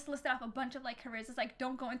 It just listed off a bunch of like careers. It's like,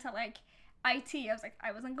 don't go into like IT. I was like,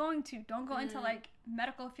 I wasn't going to. Don't go into like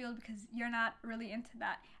medical field because you're not really into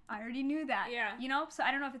that. I already knew that. Yeah. You know? So I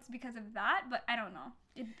don't know if it's because of that, but I don't know.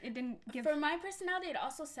 It didn't give. For my personality, it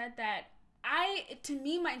also said that to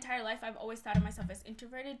me, my entire life, I've always thought of myself as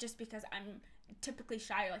introverted, just because I'm typically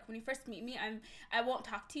shy. Like when you first meet me, I won't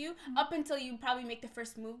talk to you up until you probably make the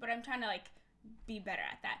first move, but I'm trying to like be better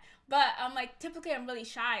at that. But like typically I'm really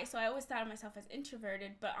shy, so I always thought of myself as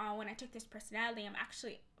introverted. But when I took this personality, I'm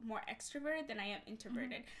actually more extroverted than I am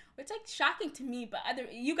introverted, which like shocking to me. But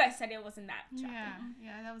you guys said it wasn't that shocking.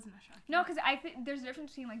 Yeah, that wasn't that shocking. No, because I think there's a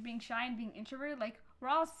difference between like being shy and being introverted. Like we're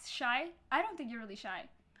all shy. I don't think you're really shy.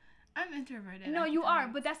 I'm introverted. No, you are,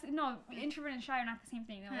 but introvert and shy are not the same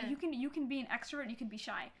thing. Like you can be an extrovert, and you can be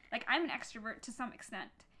shy. Like I'm an extrovert to some extent,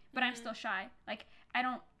 but I'm still shy. Like I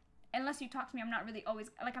don't. Unless you talk to me, I'm not really always,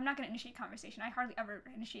 like, I'm not going to initiate conversation. I hardly ever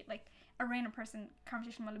initiate, like, a random person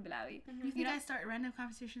conversation. You think I start random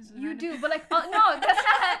conversations with you do, but, like, no, that's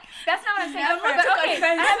not what I'm saying. But, okay,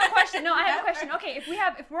 I have a question. No, I have a question. Okay,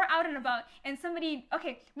 if we're out and about, and somebody,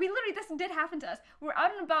 this did happen to us. We're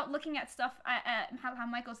out and about looking at stuff at how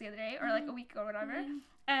Michael's the other day, or, like, a week ago or whatever,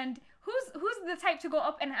 and who's the type to go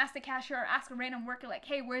up and ask the cashier or ask a random worker, like,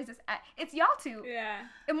 hey, where's this at? It's y'all two. Yeah.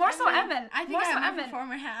 And more so Emin. I think I have a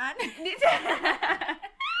performer hat.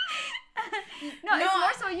 No, it's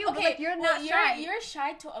more so you. Okay, like you're not shy. You're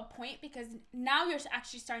shy to a point, because now you're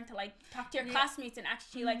actually starting to like talk to your classmates and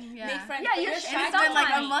actually like make friends. Yeah, you're shy. It's been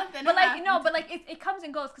like a month and but like but like it comes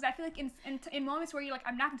and goes, because I feel like in moments where you're like,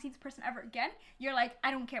 I'm not gonna see this person ever again, you're like,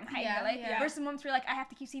 I don't care, I'm hiding it. Versus moments where you're like, I have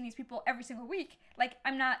to keep seeing these people every single week, like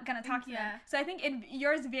I'm not gonna talk to them. So I think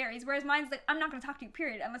yours varies, whereas mine's like, I'm not gonna talk to you,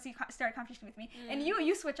 period, unless you start a conversation with me. And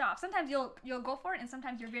you switch off. Sometimes you'll go for it, and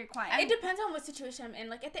sometimes you're very quiet. It depends on what situation I'm in.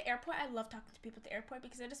 Like at the airport, I love talking to people at the airport,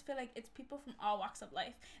 because I just feel like it's people from all walks of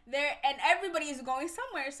life there, and everybody is going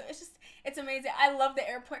somewhere, so it's amazing. I love the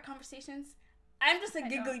airport conversations. I'm just a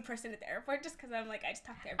giggly person at the airport just because I'm like, I just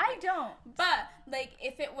talk to everybody. I don't. But, like,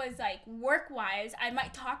 if it was, like, work-wise, I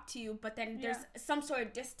might talk to you, but then there's some sort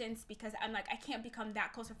of distance because I'm like, I can't become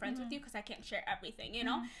that close of friends with you because I can't share everything, you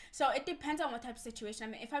know? So it depends on what type of situation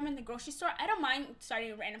I'm in. If I'm in the grocery store, I don't mind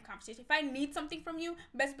starting a random conversation. If I need something from you,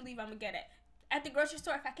 best believe I'm gonna get it. At the grocery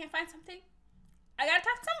store, if I can't find something, I gotta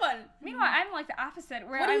talk to someone. Meanwhile, I'm like the opposite.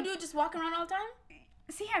 Where what do you do? Just walk around all the time?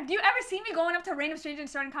 See, do you ever see me going up to a random stranger and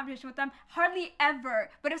starting a conversation with them? Hardly ever.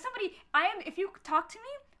 But if you talk to me,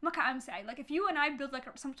 maka I'm sad. Like, if you and I build, like,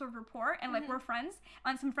 some sort of rapport and, like, we're friends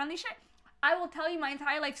on some friendly shit, I will tell you my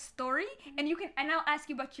entire life story, and I'll ask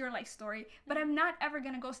you about your life story, but I'm not ever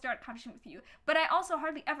gonna go start a conversation with you. But I also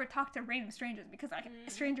hardly ever talk to random strangers because, like,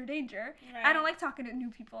 stranger danger. Right. I don't like talking to new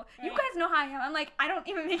people. Right. You guys know how I am. I'm like, I don't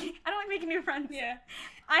like making new friends. Yeah.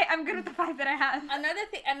 I'm good with the 5 that I have.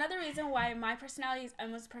 Another reason why my personality and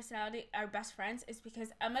Emma's personality are best friends is because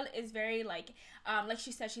Emma is very, like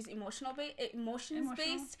she said, she's emotions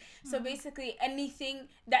based. So basically anything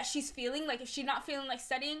that she's feeling, like if she's not feeling like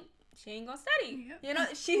studying, she ain't gonna study. Yep. You know,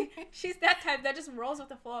 she's that type that just rolls with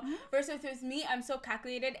the flow. Versus with me, I'm so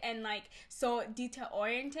calculated and, like, so detail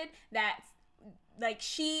oriented that, like,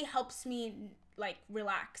 she helps me, like,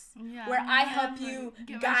 relax. Yeah. Where I help you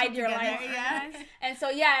guide your life. Yeah. And so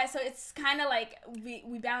it's kind of like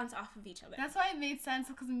we balance off of each other. That's why it made sense,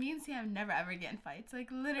 because me and Sam never ever get in fights. Like,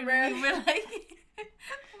 literally, we're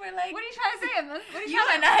like, what are you trying to say, Emma? What are you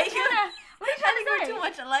trying to say? We're too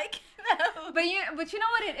much alike. No. But you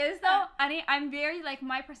know what it is though? I'm very, like,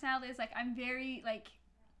 my personality is, like, I'm very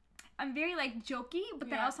like jokey, but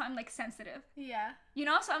then also I'm, like, sensitive. Yeah. You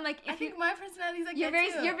know, so I'm like, I think my personality is like you're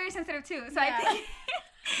that too. You're very sensitive too. So I think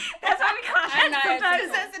that's why we clash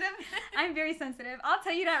sometimes. Sensitive. I'm very sensitive. I'll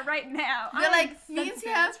tell you that right now. But like me and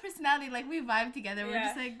Sia's personality, like, we vibe together. We're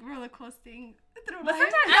just like roller coasting through life.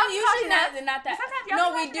 Sometimes I'm usually not that.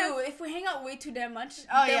 No, we do. If we hang out way too damn much,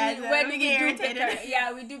 we get irritated.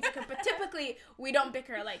 Yeah, we do bicker. But typically we don't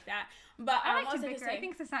bicker like that. But I like to bicker. I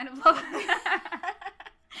think it's a sign of love.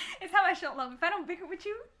 It's how I show love. If I don't bicker with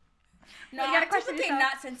you, no, I'm typically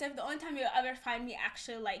not sensitive. The only time you'll ever find me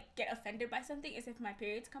actually, like, get offended by something is if my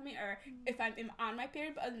period's coming or if I'm on my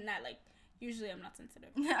period. But other than that, like, usually I'm not sensitive.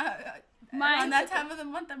 On that time of the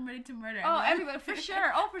month, I'm ready to murder. Oh, everybody, for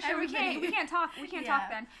sure. Oh, for sure. We can't talk. We can't talk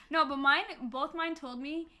then. No, but both mine told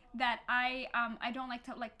me that I don't like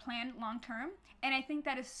to, like, plan long term, and I think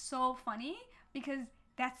that is so funny because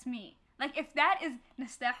that's me. Like, if that is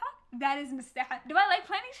nastaha, that is nastaha. Do I like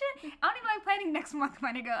planning shit? I don't even like planning next month,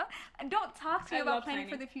 my nigga. Don't talk to me about planning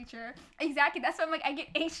for the future. Exactly. That's why I'm like, I get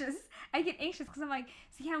anxious because I'm like,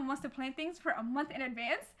 Siam wants to plan things for a month in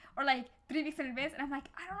advance or, like, 3 weeks in advance, and I'm like,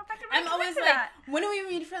 I don't know if I can really commit to that. When do we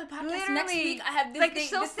meet for the podcast? Literally, next week I have this like, thing.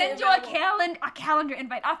 She'll send you a calendar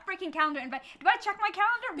invite, a freaking calendar invite. Do I check my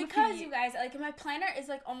calendar? Because you guys, like, my planner is,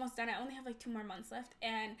 like, almost done. I only have, like, 2 more months left,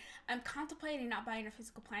 and I'm contemplating not buying a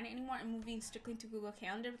physical planner anymore and moving strictly to Google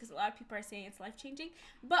Calendar because a lot of people are saying it's life changing.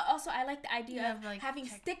 But also, I like the idea of, like, having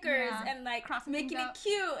stickers and, like, making it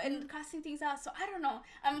cute and crossing things out. So I don't know.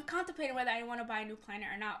 I'm contemplating whether I want to buy a new planner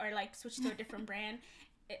or not, or, like, switch to a different brand.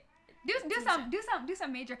 Do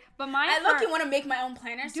some major. But mine, I look, you want to make my own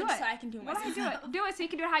planner so I can do it myself. Do it so you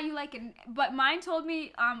can do it how you like it. But mine told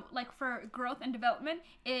me, like, for growth and development,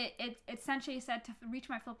 it essentially said to reach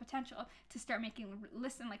my full potential, to start making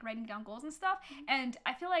lists and, like, writing down goals and stuff. And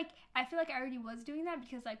I feel like I already was doing that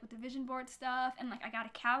because, like, with the vision board stuff and, like, I got a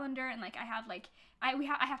calendar and, like, I have, like, I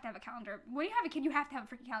have to have a calendar. When you have a kid, you have to have a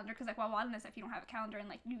freaking calendar because, like, while wildness, if you don't have a calendar and,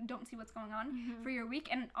 like, you don't see what's going on for your week,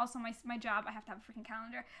 and also my job, I have to have a freaking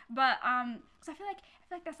calendar. But so I feel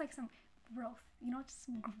like that's, like, some growth, you know, just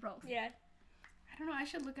some growth. Yeah. I don't know. I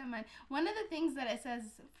should look at mine. One of the things that it says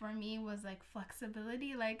for me was, like,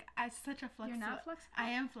 flexibility. Like, I'm such a flexible. You're not flexible. I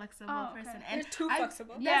am flexible person, and you're too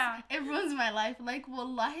flexible. Yeah, it ruins my life. Like,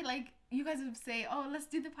 wallahi, like, you guys would say, oh, let's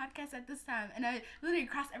do the podcast at this time, and I literally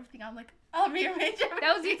cross everything. I'm like, I'll rearrange everything.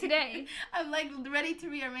 That was you today. I'm, like, ready to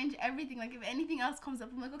rearrange everything. Like, if anything else comes up,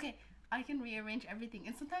 I'm like, okay, I can rearrange everything.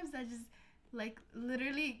 And sometimes that just, like,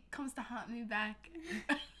 literally comes to haunt me back.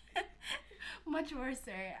 Much worse,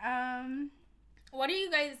 sir. What are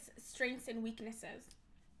you guys' strengths and weaknesses?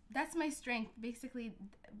 That's my strength. Basically,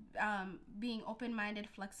 being open-minded,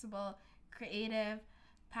 flexible, creative,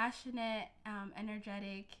 passionate,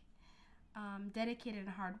 energetic, dedicated, and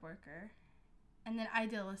hard worker. And then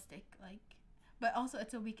idealistic, like, but also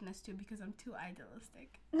it's a weakness too because I'm too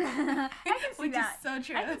idealistic. I can see which that. Is so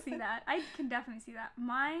true. I can see that. I can definitely see that.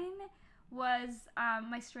 Mine was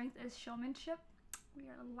my strength is showmanship. We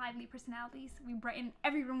are lively personalities. We brighten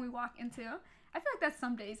every room we walk into. I feel like that's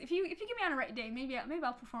some days. If you give me on a right day, maybe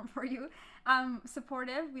I'll perform for you.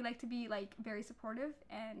 Supportive. We like to be like very supportive,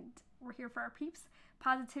 and we're here for our peeps.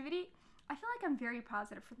 Positivity. I feel like I'm very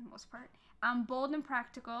positive for the most part. I'm bold and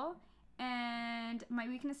practical, and my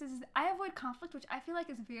weaknesses is I avoid conflict, which I feel like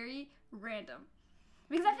is very random,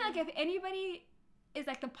 because I feel like if anybody is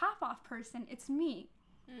like the pop off person, it's me.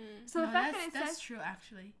 So the fact that that's true,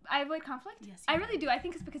 actually. I avoid conflict. Yes, I really do. I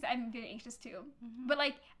think it's because I'm very anxious too. But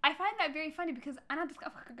like, I find that very funny because I'm not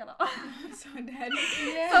I'm so dead.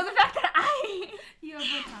 So the fact that you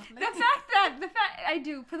avoid conflict. the fact I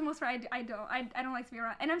do for the most part, I don't like to be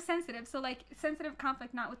around, and I'm sensitive. So like sensitive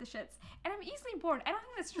conflict, not with the shits, and I'm easily bored. I don't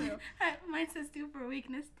think that's true. Mine says super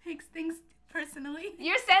weakness, takes things personally.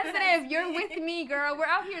 You're sensitive. You're with me, girl. We're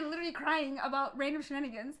out here literally crying about random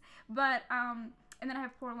shenanigans, but and then I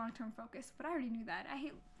have poor long-term focus, but I already knew that. I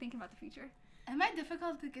hate thinking about the future. Am I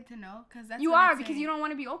difficult to get to know? Because that's you are, because you don't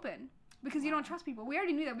want to be open, because you don't trust people. We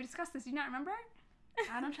already knew that. We discussed this. Do you not remember?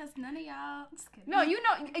 I don't trust none of y'all. Just kidding. No, you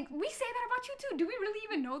know, we say that about you too. Do we really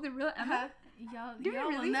even know the real Emma? Y'all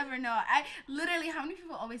really? will never know. I literally, how many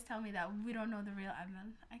people always tell me that we don't know the real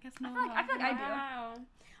Emma? I guess no. I feel like I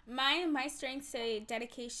do. Wow. My strengths say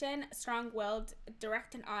dedication, strong-willed,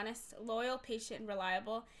 direct and honest, loyal, patient, and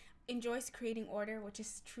reliable. Enjoys creating order, which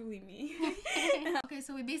is truly me. Okay,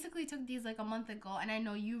 so we basically took these like a month ago, and I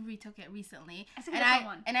know you retook it recently. I took a different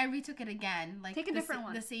one. And I retook it again, like take a different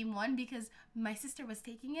one, the same one, because my sister was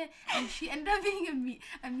taking it, and she ended up being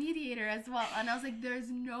a mediator as well. And I was like, there's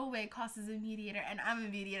no way Cost is a mediator, and I'm a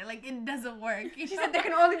mediator. Like, it doesn't work. She said there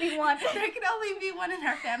can only be one. There can only be one in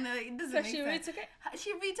our family. Like, it doesn't make sense. So she retook it?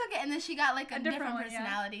 She retook it, and then she got like a different one,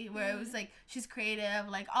 personality, where it was like she's creative,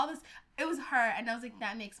 like all this. It was her, and I was like,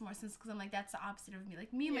 that makes more sense, because I'm like, that's the opposite of me.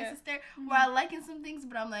 Like, me and my sister, we're all liking some things,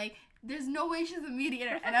 but I'm like, there's no way she's a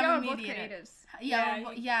mediator, and I'm a mediator. Both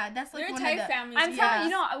creatives. Yeah, that's like you're one a of the family. I'm telling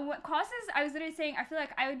you, know, Cost is, I was literally saying, I feel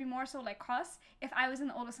like I would be more so like Cost if I was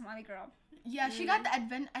an older Somali girl. Yeah, she got the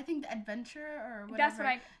adventure or whatever. That's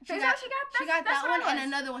what she got that one and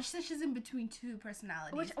another one. She said she's in between two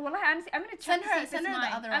personalities. Which, well, honestly, I'm gonna check send her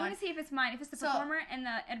the other one. I'm gonna see if it's mine. If it's the performer and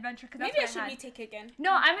the adventure, because that's maybe what I should retake it again.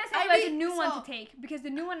 No, I'm gonna say it's a new one to take, because the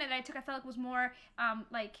new one that I took, I felt like was more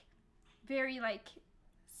like very like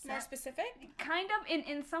more specific, kind of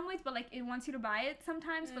in some ways, but like it wants you to buy it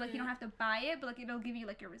sometimes, but like you don't have to buy it, but like it'll give you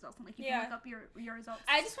like your results, and like you can look up your results.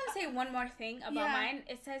 I just want to say one more thing about mine.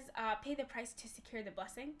 It says pay the price to secure the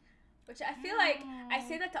blessing, which I feel like I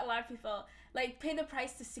say that to a lot of people, like pay the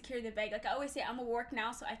price to secure the bag. Like I always say, I'm gonna work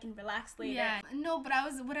now so I can relax later. Yeah, no, but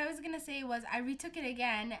what I was gonna say was I retook it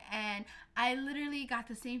again, and I literally got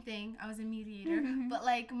the same thing. I was a mediator, but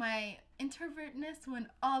like my introvertness went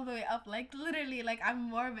all the way up, like literally, like I'm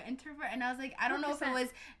more of an introvert, and I was like, I don't know if it was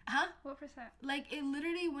what percent? Like it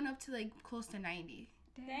literally went up to like close to 90.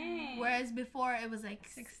 Dang. Whereas before it was like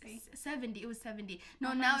 60. 70. It was 70.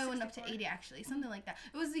 No, now it went up to 80 actually, something like that.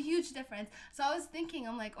 It was a huge difference. So I was thinking,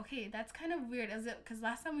 I'm like, okay, that's kind of weird. Is it because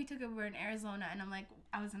last time we took it, we were in Arizona, and I'm like,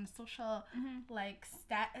 I was in a social like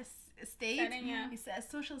state, setting, a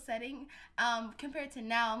social setting. Compared to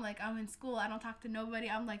now, I'm like, I'm in school. I don't talk to nobody.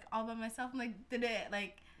 I'm like all by myself. I'm like, did it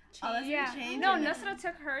like? Change? No, Nusra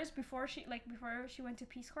took hers before she went to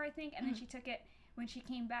Peace Corps, I think, and then she took it when she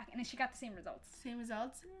came back, and then she got the same results. Same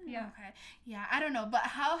results? Yeah. Okay. Yeah, I don't know, but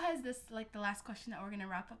how has this, like, the last question that we're going to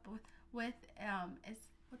wrap up with is,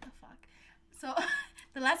 what the fuck? So,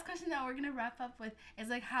 the last question that we're going to wrap up with is,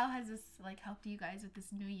 like, how has this, like, helped you guys with this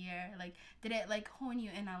new year? Like, did it, like, hone you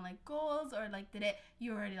in on, like, goals, or, like,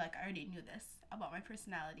 you already, like, I already knew this about my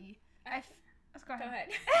personality? Let's go ahead.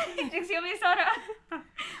 Jinx, you want me to start?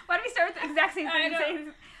 Why don't we start with the exact same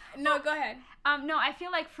thing? No, go ahead. No, I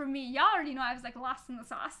feel like for me, y'all already know I was like lost in the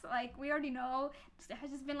sauce. Like we already know Steph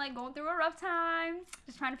has just been like going through a rough time,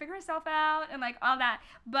 just trying to figure herself out and like all that.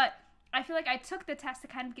 But I feel like I took the test to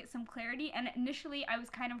kind of get some clarity, and initially I was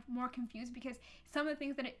kind of more confused because some of the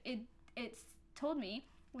things that it told me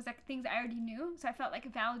was like things I already knew. So I felt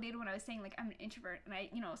like validated when I was saying like I'm an introvert, and I,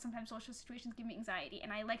 sometimes social situations give me anxiety,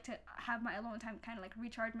 and I like to have my alone time, kind of like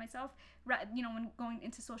recharge myself, when going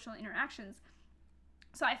into social interactions.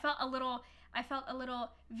 So I felt a little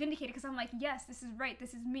vindicated, because I'm like, yes, this is right,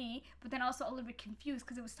 this is me, but then also a little bit confused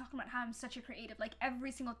because it was talking about how I'm such a creative. Like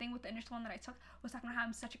every single thing with the initial one that I took was talking about how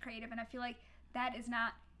I'm such a creative, and I feel like that is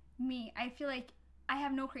not me. I feel like I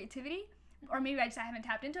have no creativity, or maybe I haven't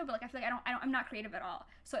tapped into it, but like I feel like I'm not creative at all.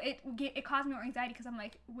 So it caused me more anxiety because I'm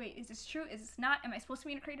like, wait, is this true? Is this not? Am I supposed to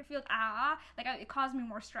be in a creative field? It caused me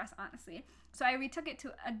more stress, honestly. So I retook it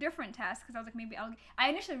to a different test because I was like, maybe I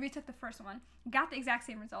initially retook the first one, got the exact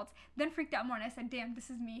same results, then freaked out more, and I said, damn, this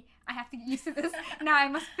is me. I have to get used to this. Now I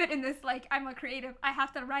must fit in this. Like, I'm a creative. I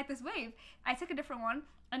have to ride this wave. I took a different one,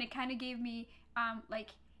 and it kind of gave me like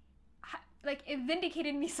it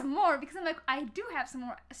vindicated me some more because I'm like, I do have some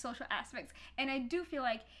more social aspects, and I do feel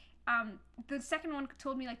like the second one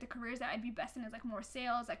told me like the careers that I'd be best in is like more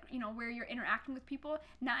sales, like, you know, where you're interacting with people,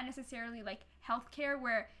 not necessarily like healthcare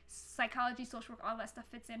where psychology, social work, all that stuff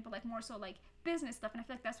fits in, but like more so like business stuff. And I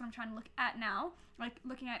feel like that's what I'm trying to look at now, like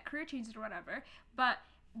looking at career changes or whatever. But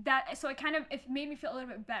that, so it made me feel a little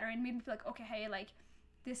bit better and made me feel like, okay, hey, like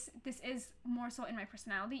this is more so in my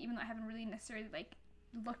personality, even though I haven't really necessarily like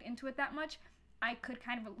looked into it that much. I could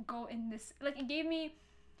kind of go in this, like it gave me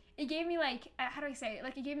like, how do I say it?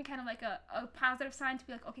 Like it gave me kind of like a positive sign to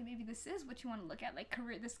be like, okay, maybe this is what you want to look at, like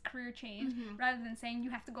career change, rather than saying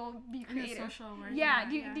you have to go be creative. Social work. Yeah,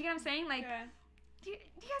 do you get what I'm saying? Like, do you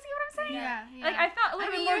guys get what I'm saying? Yeah. Like I felt a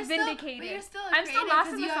little bit more vindicated. But you're still I'm still lost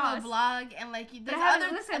in the you sauce. have a blog and like We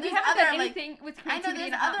haven't done anything with creativity. I know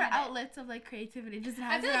there's other outlets of like creativity. It doesn't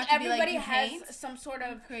have I feel like to be everybody like has some sort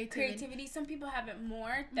of creativity. Some people have it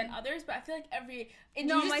more than others, but I feel like you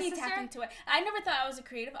just need to tap into it. I never thought I was a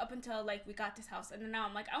creative up until like we got this house, and then now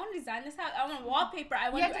I'm like, I want to design this house. I want wallpaper.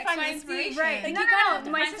 I want to find inspiration. Right. Like,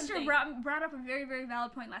 no. My sister brought up a very, very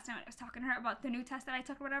valid point last night when I was talking to her about the new test that I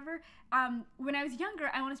took or whatever. When I was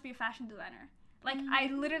younger, I wanted to be a fashion designer. Like I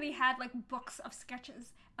literally had like books of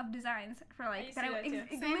sketches of designs for like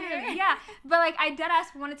literally, yeah. But like I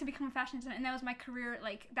deadass wanted to become a fashion designer, and that was my career.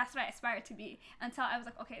 Like that's what I aspired to be until I was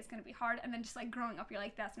like, okay, it's gonna be hard. And then just like growing up, you're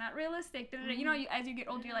like, that's not realistic. You know, as you get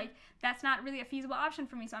older, you're like, that's not really a feasible option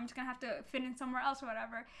for me. So I'm just gonna have to fit in somewhere else or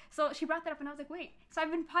whatever. So she brought that up, and I was like, wait. So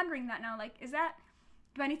I've been pondering that now. Like,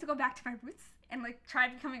 do I need to go back to my roots and like try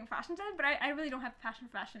becoming a fashion designer? But I really don't have passion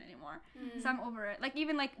for fashion anymore, so I'm over it. Like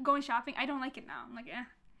even like going shopping, I don't like it now. I'm like,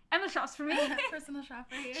 Emma shops for me. Personal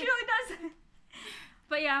shopper. Yeah. She really does.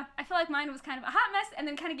 But yeah, I feel like mine was kind of a hot mess, and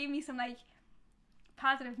then kind of gave me some like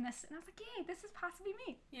positive mess, and I was like, yay, this is possibly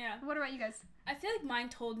me. Yeah. What about you guys? I feel like mine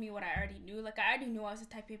told me what I already knew. Like I already knew I was a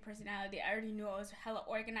type A personality. I already knew I was hella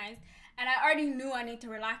organized. And I already knew I need to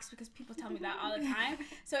relax because people tell me that all the time.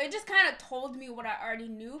 So it just kind of told me what I already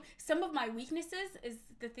knew. Some of my weaknesses is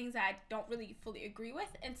the things that I don't really fully agree with.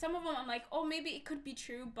 And some of them I'm like, oh, maybe it could be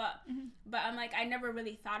true. But I'm like, I never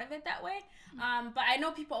really thought of it that way. But I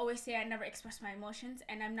know people always say I never express my emotions.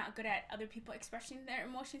 And I'm not good at other people expressing their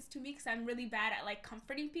emotions to me because I'm really bad at like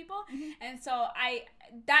comforting people. And so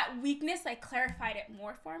that weakness like clarified it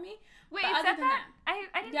more for me. Wait, it said that? I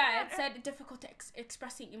didn't know that. It said difficult to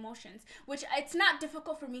expressing emotions, which it's not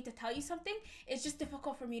difficult for me to tell you something. It's just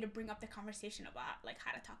difficult for me to bring up the conversation about like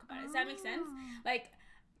how to talk about it. Does that make sense? Like,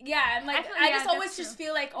 yeah, I'm like, I just always just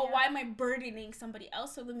feel like, why am I burdening somebody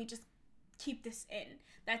else? So let me just keep this in.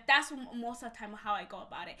 That's most of the time how I go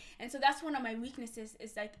about it. And so that's one of my weaknesses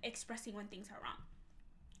is like expressing when things are wrong.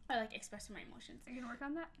 I like expressing my emotions. Are you gonna work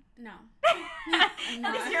on that? No.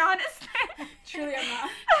 At least you're honest. Truly, I'm not.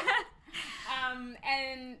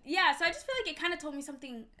 And yeah, so I just feel like it kind of told me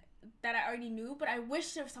something that I already knew, but I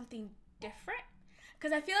wish there was something different.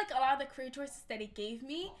 Because I feel like a lot of the career choices that it gave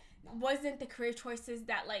me wasn't the career choices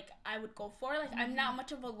that like I would go for. Like I'm not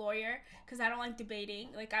much of a lawyer because I don't like debating.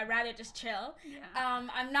 Like I'd rather just chill.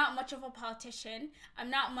 I'm not much of a politician.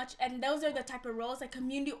 I'm not much, and those are the type of roles like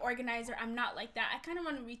community organizer. I'm not like that. I kind of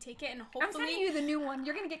want to retake it and hopefully. I'm sending you the new one.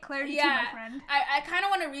 You're gonna get clarity too, my friend. I kind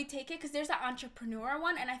of want to retake it because there's an entrepreneur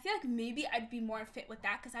one, and I feel like maybe I'd be more fit with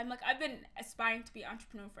that because I'm like I've been aspiring to be an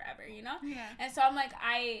entrepreneur forever, you know. Yeah. And so I'm like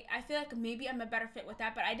I feel like maybe I'm a better fit with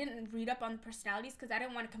that, but I didn't read up on the personalities because I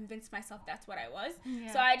didn't want to convince myself that's what I was.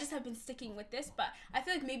 So I just have been sticking with this, but I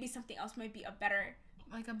feel like maybe something else might be a better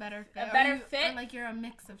fit. Or like you're a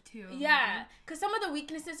mix of two. Yeah, because some of the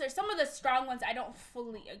weaknesses or some of the strong ones I don't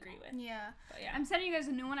fully agree with. Yeah. But yeah. I'm sending you guys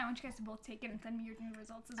a new one. I want you guys to both take it and send me your new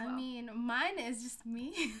results as well. I mean, mine is just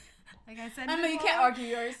me. Like I said, I mean, you can't argue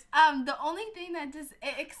yours. The only thing that just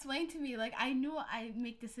it explained to me, like I knew I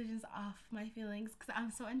make decisions off my feelings because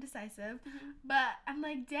I'm so indecisive, but I'm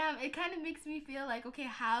like, damn, it kind of makes me feel like, okay,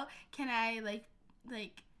 how can I like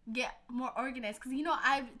get more organized? Because you know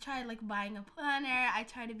I've tried like buying a planner. I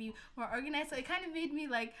try to be more organized, so it kind of made me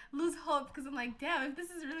like lose hope because I'm like, damn, if this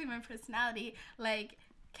is really my personality, like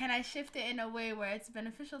can I shift it in a way where it's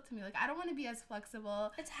beneficial to me? Like, I don't want to be as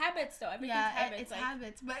flexible. It's habits, though. Everything's habits. It's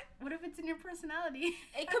habits. But what if it's in your personality?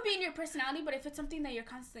 It could be in your personality, but if it's something that you're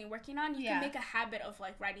constantly working on, you can make a habit of,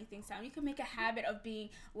 like, writing things down. You can make a habit of being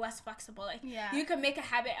less flexible. Like, you can make a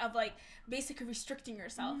habit of, like, basically restricting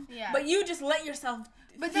yourself. But you just let yourself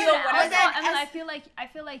feel whatever. I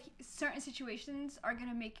feel like certain situations are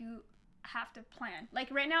gonna make you have to plan. Like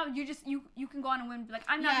right now, you can go on a whim, be like,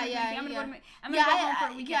 I'm not gonna do anything. I'm gonna go home for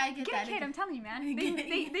a weekend. Yeah, I get that. Kid, I'm telling you, man.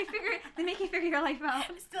 They make you figure your life out.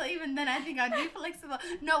 Still, even then, I think I'd be flexible.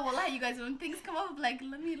 No, well, you guys, when things come up, like,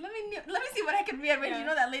 let me see what I can rearrange. You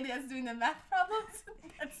know that lady that's doing the math problems?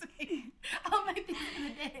 That's me. All my things in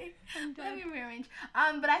the day. Let me rearrange.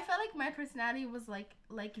 But I felt like my personality was like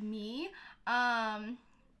me.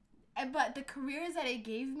 But the careers that it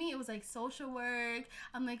gave me, it was like social work.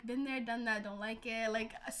 I'm like, been there, done that, don't like it.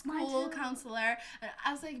 Like a school counselor. And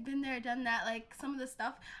I was like, been there, done that. Like some of the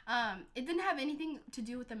stuff. It didn't have anything to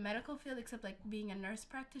do with the medical field except like being a nurse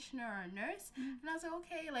practitioner or a nurse. And I was like,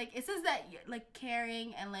 okay. Like it says that like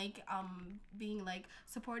caring and like being like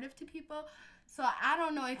supportive to people. So I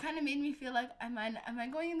don't know. It kind of made me feel like, am I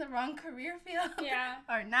going in the wrong career field? Yeah.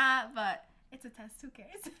 Or not? But it's a test. Who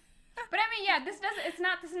cares? But I mean, this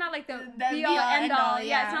is not like the be all end all.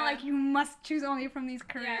 Yeah, it's not like you must choose only from these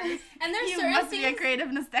careers. Yeah. And there's you must be a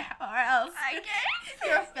creativeness there, or else I guess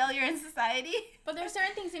you're a failure in society. But there's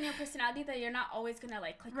certain things in your personality that you're not always gonna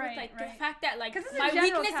like click with. Like the fact that like my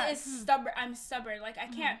weakness is stubborn. I'm stubborn. Like I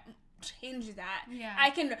can't change that. Yeah. I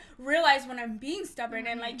can realize when I'm being stubborn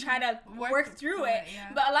and like try to work through it. Yeah.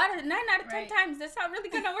 But 9 out of 10 times that's not really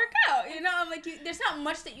gonna work out. You know, I'm like there's not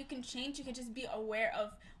much that you can change. You can just be aware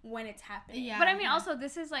of when it's happening. Yeah. But I mean, also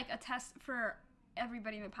this is like a test for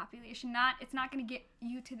everybody in the population. It's not gonna get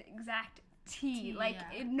you to the exact T. Like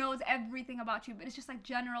it knows everything about you, but it's just like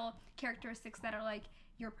general characteristics that are like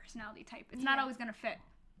your personality type. It's not always gonna fit.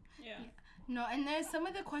 Yeah. No, and there's some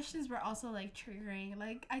of the questions were also like triggering.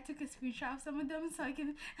 Like I took a screenshot of some of them so I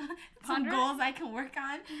can some goals I can work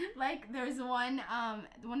on. Like there's one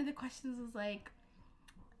of the questions was like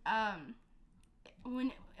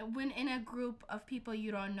when in a group of people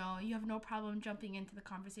you don't know, you have no problem jumping into the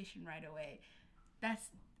conversation right away.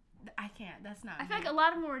 I can't. That's not. I feel like a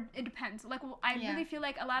lot of them it depends. Like I really feel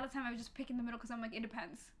like a lot of the time I was just picking the middle because I'm like it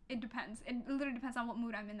depends. It literally depends on what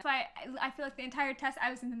mood I'm in. That's why I feel like the entire test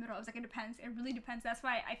I was in the middle. I was like it depends. It really depends. That's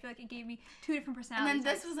why I feel like it gave me 2 different personalities. And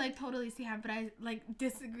then this was like totally Sihan, but I like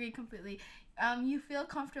disagree completely. You feel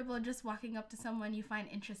comfortable just walking up to someone you find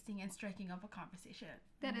interesting and striking up a conversation.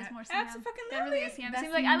 That is more Sihan. Absolutely. That really is Sihan.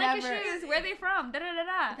 Seems like I like your shoes. Where are they from? Da da da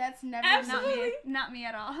da. That's never not me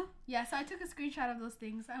at all. Yeah, so I took a screenshot of those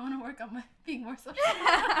things. I want to work on being more social.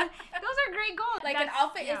 Those are great goals. Like an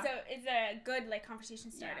outfit is a good like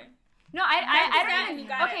conversation starter. Yeah. No, I don't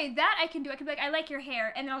even. Okay, that I can do. I can be like, I like your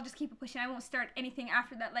hair, and then I'll just keep it pushing. I won't start anything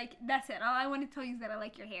after that. Like that's it. All I want to tell you is that I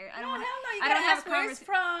like your hair. I don't want. You gotta ask where it's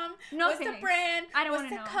from. No, what's the brand? I don't want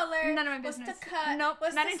to What's know. the color? None of my business. What's the cut? Nope,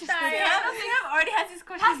 what's not the interested. style? Sam already has these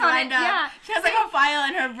questions lined up. Yeah. She has like a file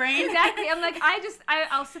in her brain. Exactly. I'm like,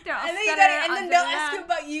 I'll sit there. And then they'll ask you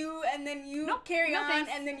about you, and then you carry on,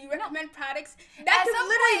 and then you recommend products. That could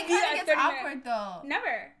literally be like 30 awkward though.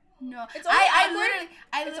 Never. No, it's only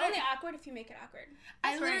it's only awkward if you make it awkward.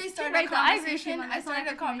 I literally started a conversation. I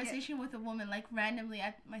started a conversation with a woman like randomly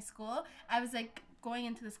at my school. I was like going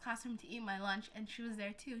into this classroom to eat my lunch, and she was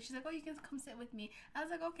there too. She's like, "Oh, you can come sit with me." I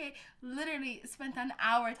was like, "Okay." Literally spent an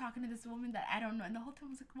hour talking to this woman that I don't know, and the whole time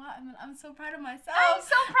I was like, "Wow, I'm so proud of myself." I'm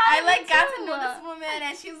so proud. I got to know this woman,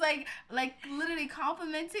 and she's like literally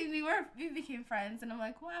complimenting me. We became friends, and I'm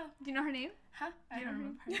like, "Wow." Do you know her name? Huh? I don't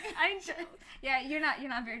remember her name. Yeah, you're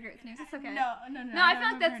not very great with names. It's okay. No. No, I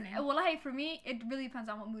feel like that's for me. It really depends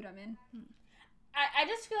on what mood I'm in. I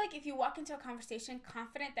just feel like if you walk into a conversation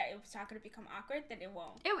confident that it's not going to become awkward, then it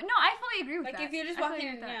won't. No, I fully agree with that. Like if you're just walking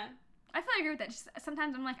in, I fully agree with that. Just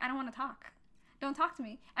sometimes I'm like, I don't want to talk. Don't talk to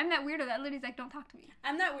me. I'm that weirdo that literally's like, don't talk to me.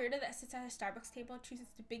 I'm that weirdo that sits at a Starbucks table, chooses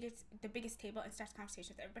the biggest table, and starts a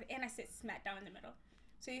conversation with everybody, and I sit smack down in the middle.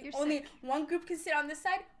 So only one group can sit on this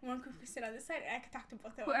side, one group can sit on this side, and I can talk to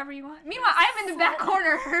both of them. Whoever you want. Meanwhile, I'm in the back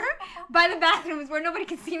corner by the bathrooms where nobody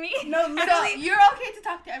can see me. No, literally. So you're okay to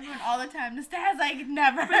talk to everyone all the time. The has like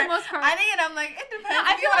never. For the most part. I think I'm like, it depends.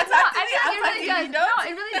 No, if you want to talk to me, I'll talk to you. Does. No,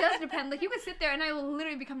 it really does depend. Like you could sit there and I will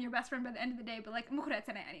literally become your best friend by the end of the day. But like,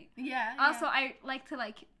 yeah. Also, I like to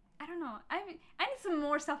like. I don't know. I need some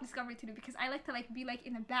more self-discovery to do because I like to like be like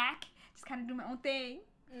in the back, just kind of do my own thing.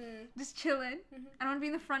 Just chilling. I don't want to be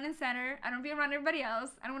in the front and center. I don't want to be around everybody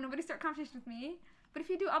else. I don't want nobody to start conversation with me. But if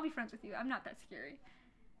you do, I'll be friends with you. I'm not that scary.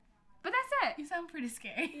 But that's it. You sound pretty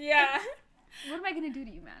scary. Yeah. What am I gonna do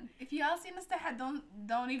to you, man? If y'all see Mr. Head,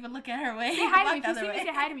 don't even look at her way. Say hi to me. If Walk you the see other me, way.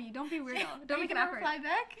 say hi to me. Don't be weirdo. Don't make it awkward. Reply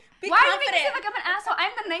back. Be Why do you confident. make me seem like I'm an asshole?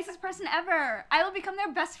 I'm the nicest person ever. I will become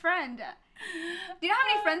their best friend. Do you know how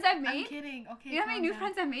many friends I've I'm made? kidding. Okay. Do you know how many calm new down.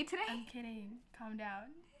 friends I've made today? I'm kidding. Calm down.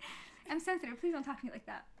 I'm sensitive. Please don't talk to me like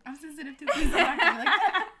that. I'm sensitive too. Please don't talk to me like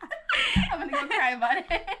that. I'm gonna go cry about it.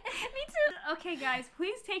 Me too. Okay, guys,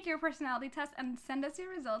 please take your personality test and send us your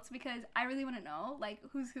results because I really want to know, like,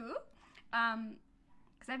 who's who.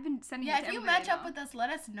 Because I've been sending it to if you everybody match I up know. with us, let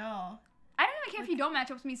us know. I don't even care if you don't match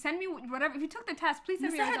up with me. Send me whatever. If you took the test, please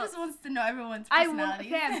send me Mr. your Head results. just wants to know everyone's I will,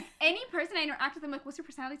 personalities. fam. Any person I interact with, I'm like, what's your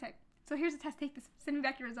personality type? So here's a test. Take this. Send me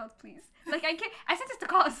back your results, please. Like, I can't. I sent this to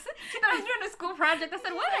Cos. She thought I was doing a school project. I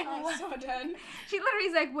said, what? I'm so done. She literally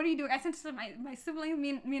is like, what are you doing? I sent it to my siblings. Me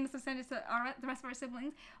and Nissa sent it to the rest of our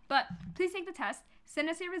siblings. But please take the test. Send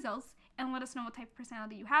us your results and let us know what type of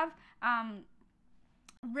personality you have.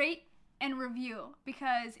 Rate and review,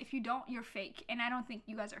 because if you don't, you're fake. And I don't think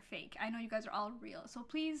you guys are fake. I know you guys are all real. So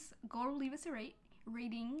please go leave us a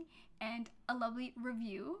rating and a lovely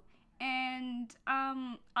review. And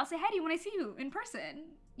I'll say hi to you when I see you in person,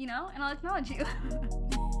 you know, and I'll acknowledge you.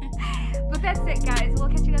 But that's it, guys. We'll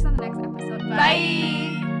catch you guys on the next episode.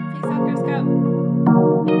 Bye.